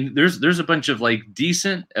 I mean, there's a bunch of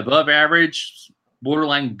decent, above average,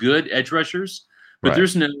 borderline good edge rushers, but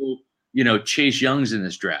there's no, Chase Youngs in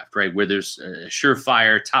this draft, right? Where there's a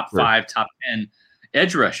surefire top 5, top 10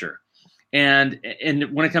 edge rusher. And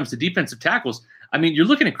when it comes to defensive tackles, I mean, you're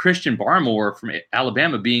looking at Christian Barmore from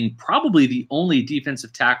Alabama being probably the only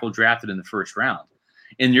defensive tackle drafted in the first round.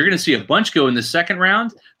 And you're going to see a bunch go in the second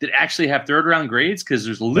round that actually have third-round grades because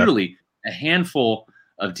there's literally a handful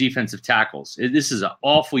of defensive tackles. This is an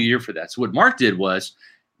awful year for that. So what Mark did was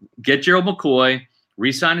get Gerald McCoy,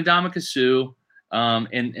 re-sign Ndamukong Suh,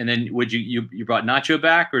 and then would you brought Nacho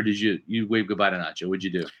back, or did you wave goodbye to Nacho? What'd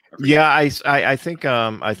you do? Yeah, I think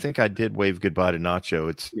I did wave goodbye to Nacho.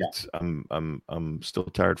 It's I'm still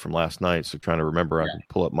tired from last night, so trying to remember. I can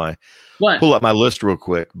pull up my list real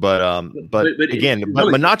quick. But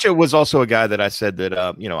Nacho was also a guy that I said that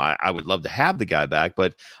I would love to have the guy back,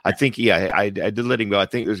 but I think I did let him go. I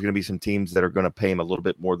think there's going to be some teams that are going to pay him a little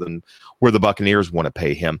bit more than where the Buccaneers want to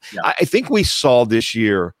pay him. Yeah. I think we saw this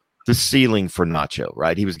year the ceiling for Nacho,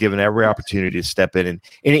 right? He was given every opportunity to step in, and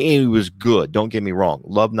he was good. Don't get me wrong.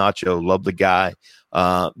 Love Nacho, love the guy,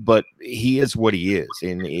 but he is what he is,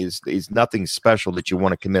 and is nothing special that you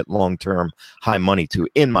want to commit long-term high money to,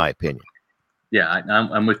 in my opinion. Yeah,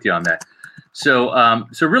 I'm with you on that. So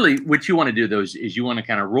really, what you want to do though is you want to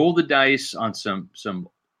kind of roll the dice on some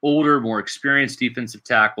older, more experienced defensive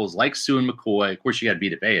tackles like Suh and McCoy. Of course, you got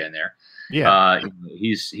Vita Vea in there. Yeah,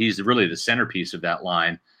 he's really the centerpiece of that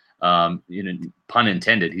line. Pun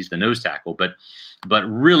intended, he's the nose tackle, but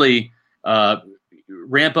really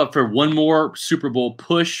ramp up for one more Super Bowl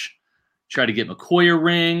push, try to get McCoy a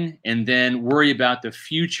ring, and then worry about the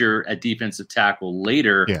future at defensive tackle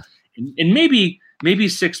later. Yeah. And maybe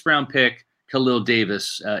 6th round pick Khalil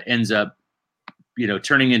Davis ends up,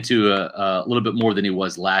 turning into a little bit more than he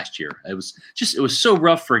was last year. It was so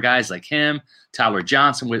rough for guys like him, Tyler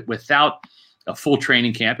Johnson, without a full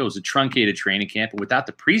training camp. It was a truncated training camp, but without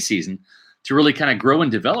the preseason to really kind of grow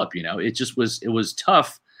and develop. It was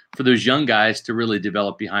tough for those young guys to really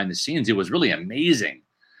develop behind the scenes. It was really amazing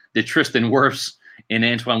that Tristan Wirfs and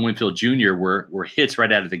Antoine Winfield Jr. were hits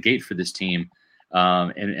right out of the gate for this team.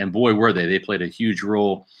 And boy, were they played a huge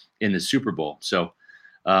role in the Super Bowl. So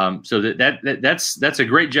that's a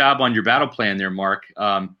great job on your battle plan there, Mark.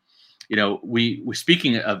 We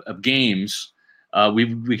speaking of games,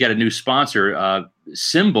 we got a new sponsor,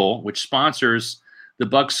 Symbol, which sponsors the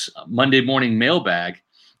Bucs Monday morning mailbag.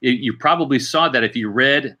 You probably saw that if you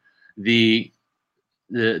read the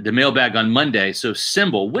mailbag on Monday. So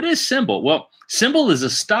Symbol, what is Symbol? Well, Symbol is a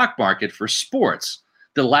stock market for sports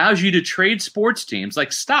that allows you to trade sports teams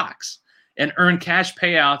like stocks and earn cash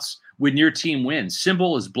payouts when your team wins.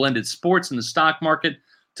 Symbol has blended sports and the stock market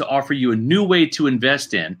to offer you a new way to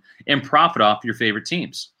invest in and profit off your favorite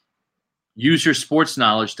teams. Use your sports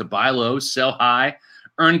knowledge to buy low, sell high,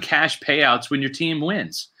 earn cash payouts when your team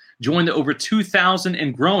wins. Join the over 2,000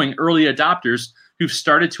 and growing early adopters who've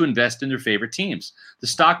started to invest in their favorite teams. The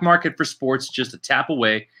stock market for sports, just a tap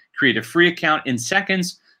away. Create a free account in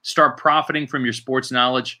seconds. Start profiting from your sports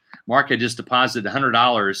knowledge. Mark, I just deposited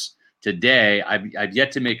 $100 today. I've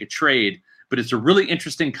yet to make a trade, but it's a really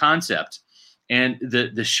interesting concept. And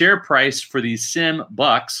the share price for these Sim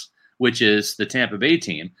Bucks, which is the Tampa Bay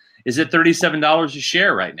team, is at $37 a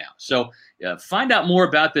share right now. So find out more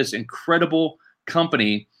about this incredible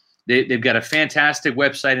company. They've got a fantastic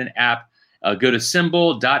website and app. Go to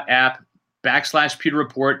symbol.app/Pewter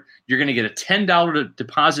Report. You're going to get a $10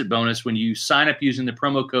 deposit bonus when you sign up using the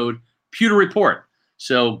promo code Pewter Report.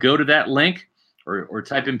 So go to that link or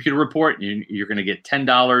type in Pewter Report. You're going to get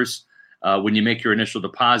 $10 when you make your initial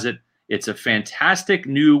deposit. It's a fantastic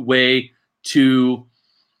new way to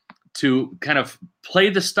kind of play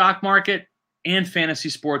the stock market and fantasy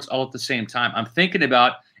sports all at the same time. I'm thinking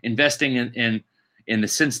about investing in the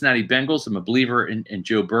Cincinnati Bengals. I'm a believer in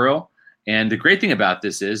Joe Burrow. And the great thing about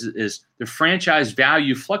this is the franchise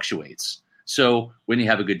value fluctuates. So when you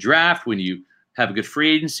have a good draft, when you have a good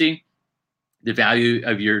free agency, the value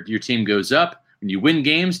of your team goes up. When you win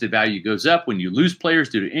games, the value goes up. When you lose players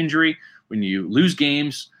due to injury, when you lose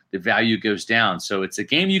games, the value goes down. So it's a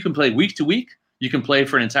game you can play week to week. You can play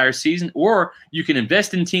for an entire season, or you can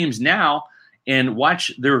invest in teams now and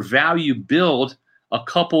watch their value build a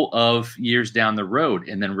couple of years down the road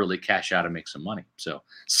and then really cash out and make some money. So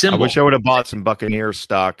Symbol. I wish I would have bought some Buccaneers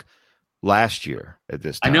stock last year at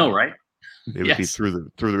this time. I know, right? It would be through the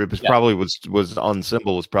it was probably was on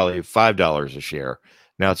Symbol was probably $5 a share.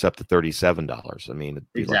 Now it's up to $37. I mean,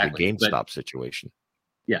 it'd be like a GameStop situation.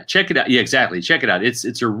 Yeah, check it out. Yeah, exactly. Check it out.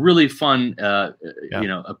 It's a really fun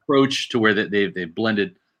approach to where they've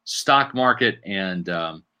blended stock market and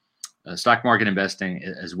stock market investing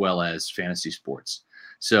as well as fantasy sports.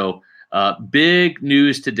 So big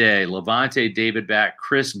news today: Lavonte David back,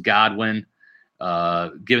 Chris Godwin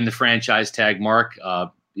given the franchise tag. Mark,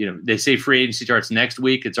 they say free agency starts next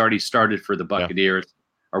week. It's already started for the Buccaneers. Yeah.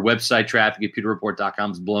 Our website traffic at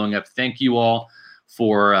PewterReport.com is blowing up. Thank you all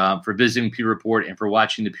for visiting Pewter Report and for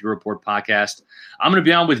watching the Pewter Report podcast. I'm going to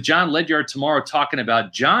be on with John Ledyard tomorrow talking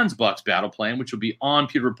about John's Bucs battle plan, which will be on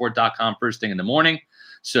PewterReport.com first thing in the morning.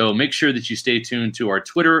 So make sure that you stay tuned to our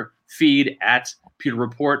Twitter feed at Pewter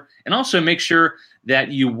Report, and also make sure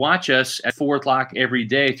that you watch us at 4 o'clock every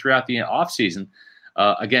day throughout the offseason.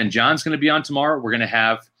 Again, John's going to be on tomorrow. We're going to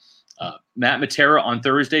have Matt Matera on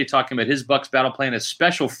Thursday talking about his Bucs battle plan, a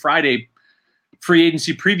special Friday free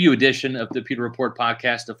agency preview edition of the Pewter Report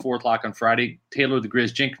podcast at 4 o'clock on Friday. Taylor the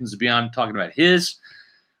Grizz Jenkins will be on talking about his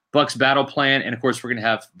Bucs battle plan. And, of course, we're going to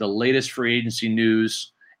have the latest free agency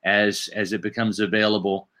news as it becomes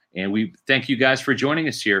available. And we thank you guys for joining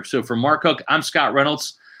us here. So for Mark Hook, I'm Scott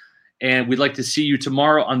Reynolds, and we'd like to see you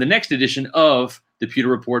tomorrow on the next edition of the Pewter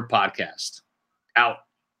Report podcast. Out.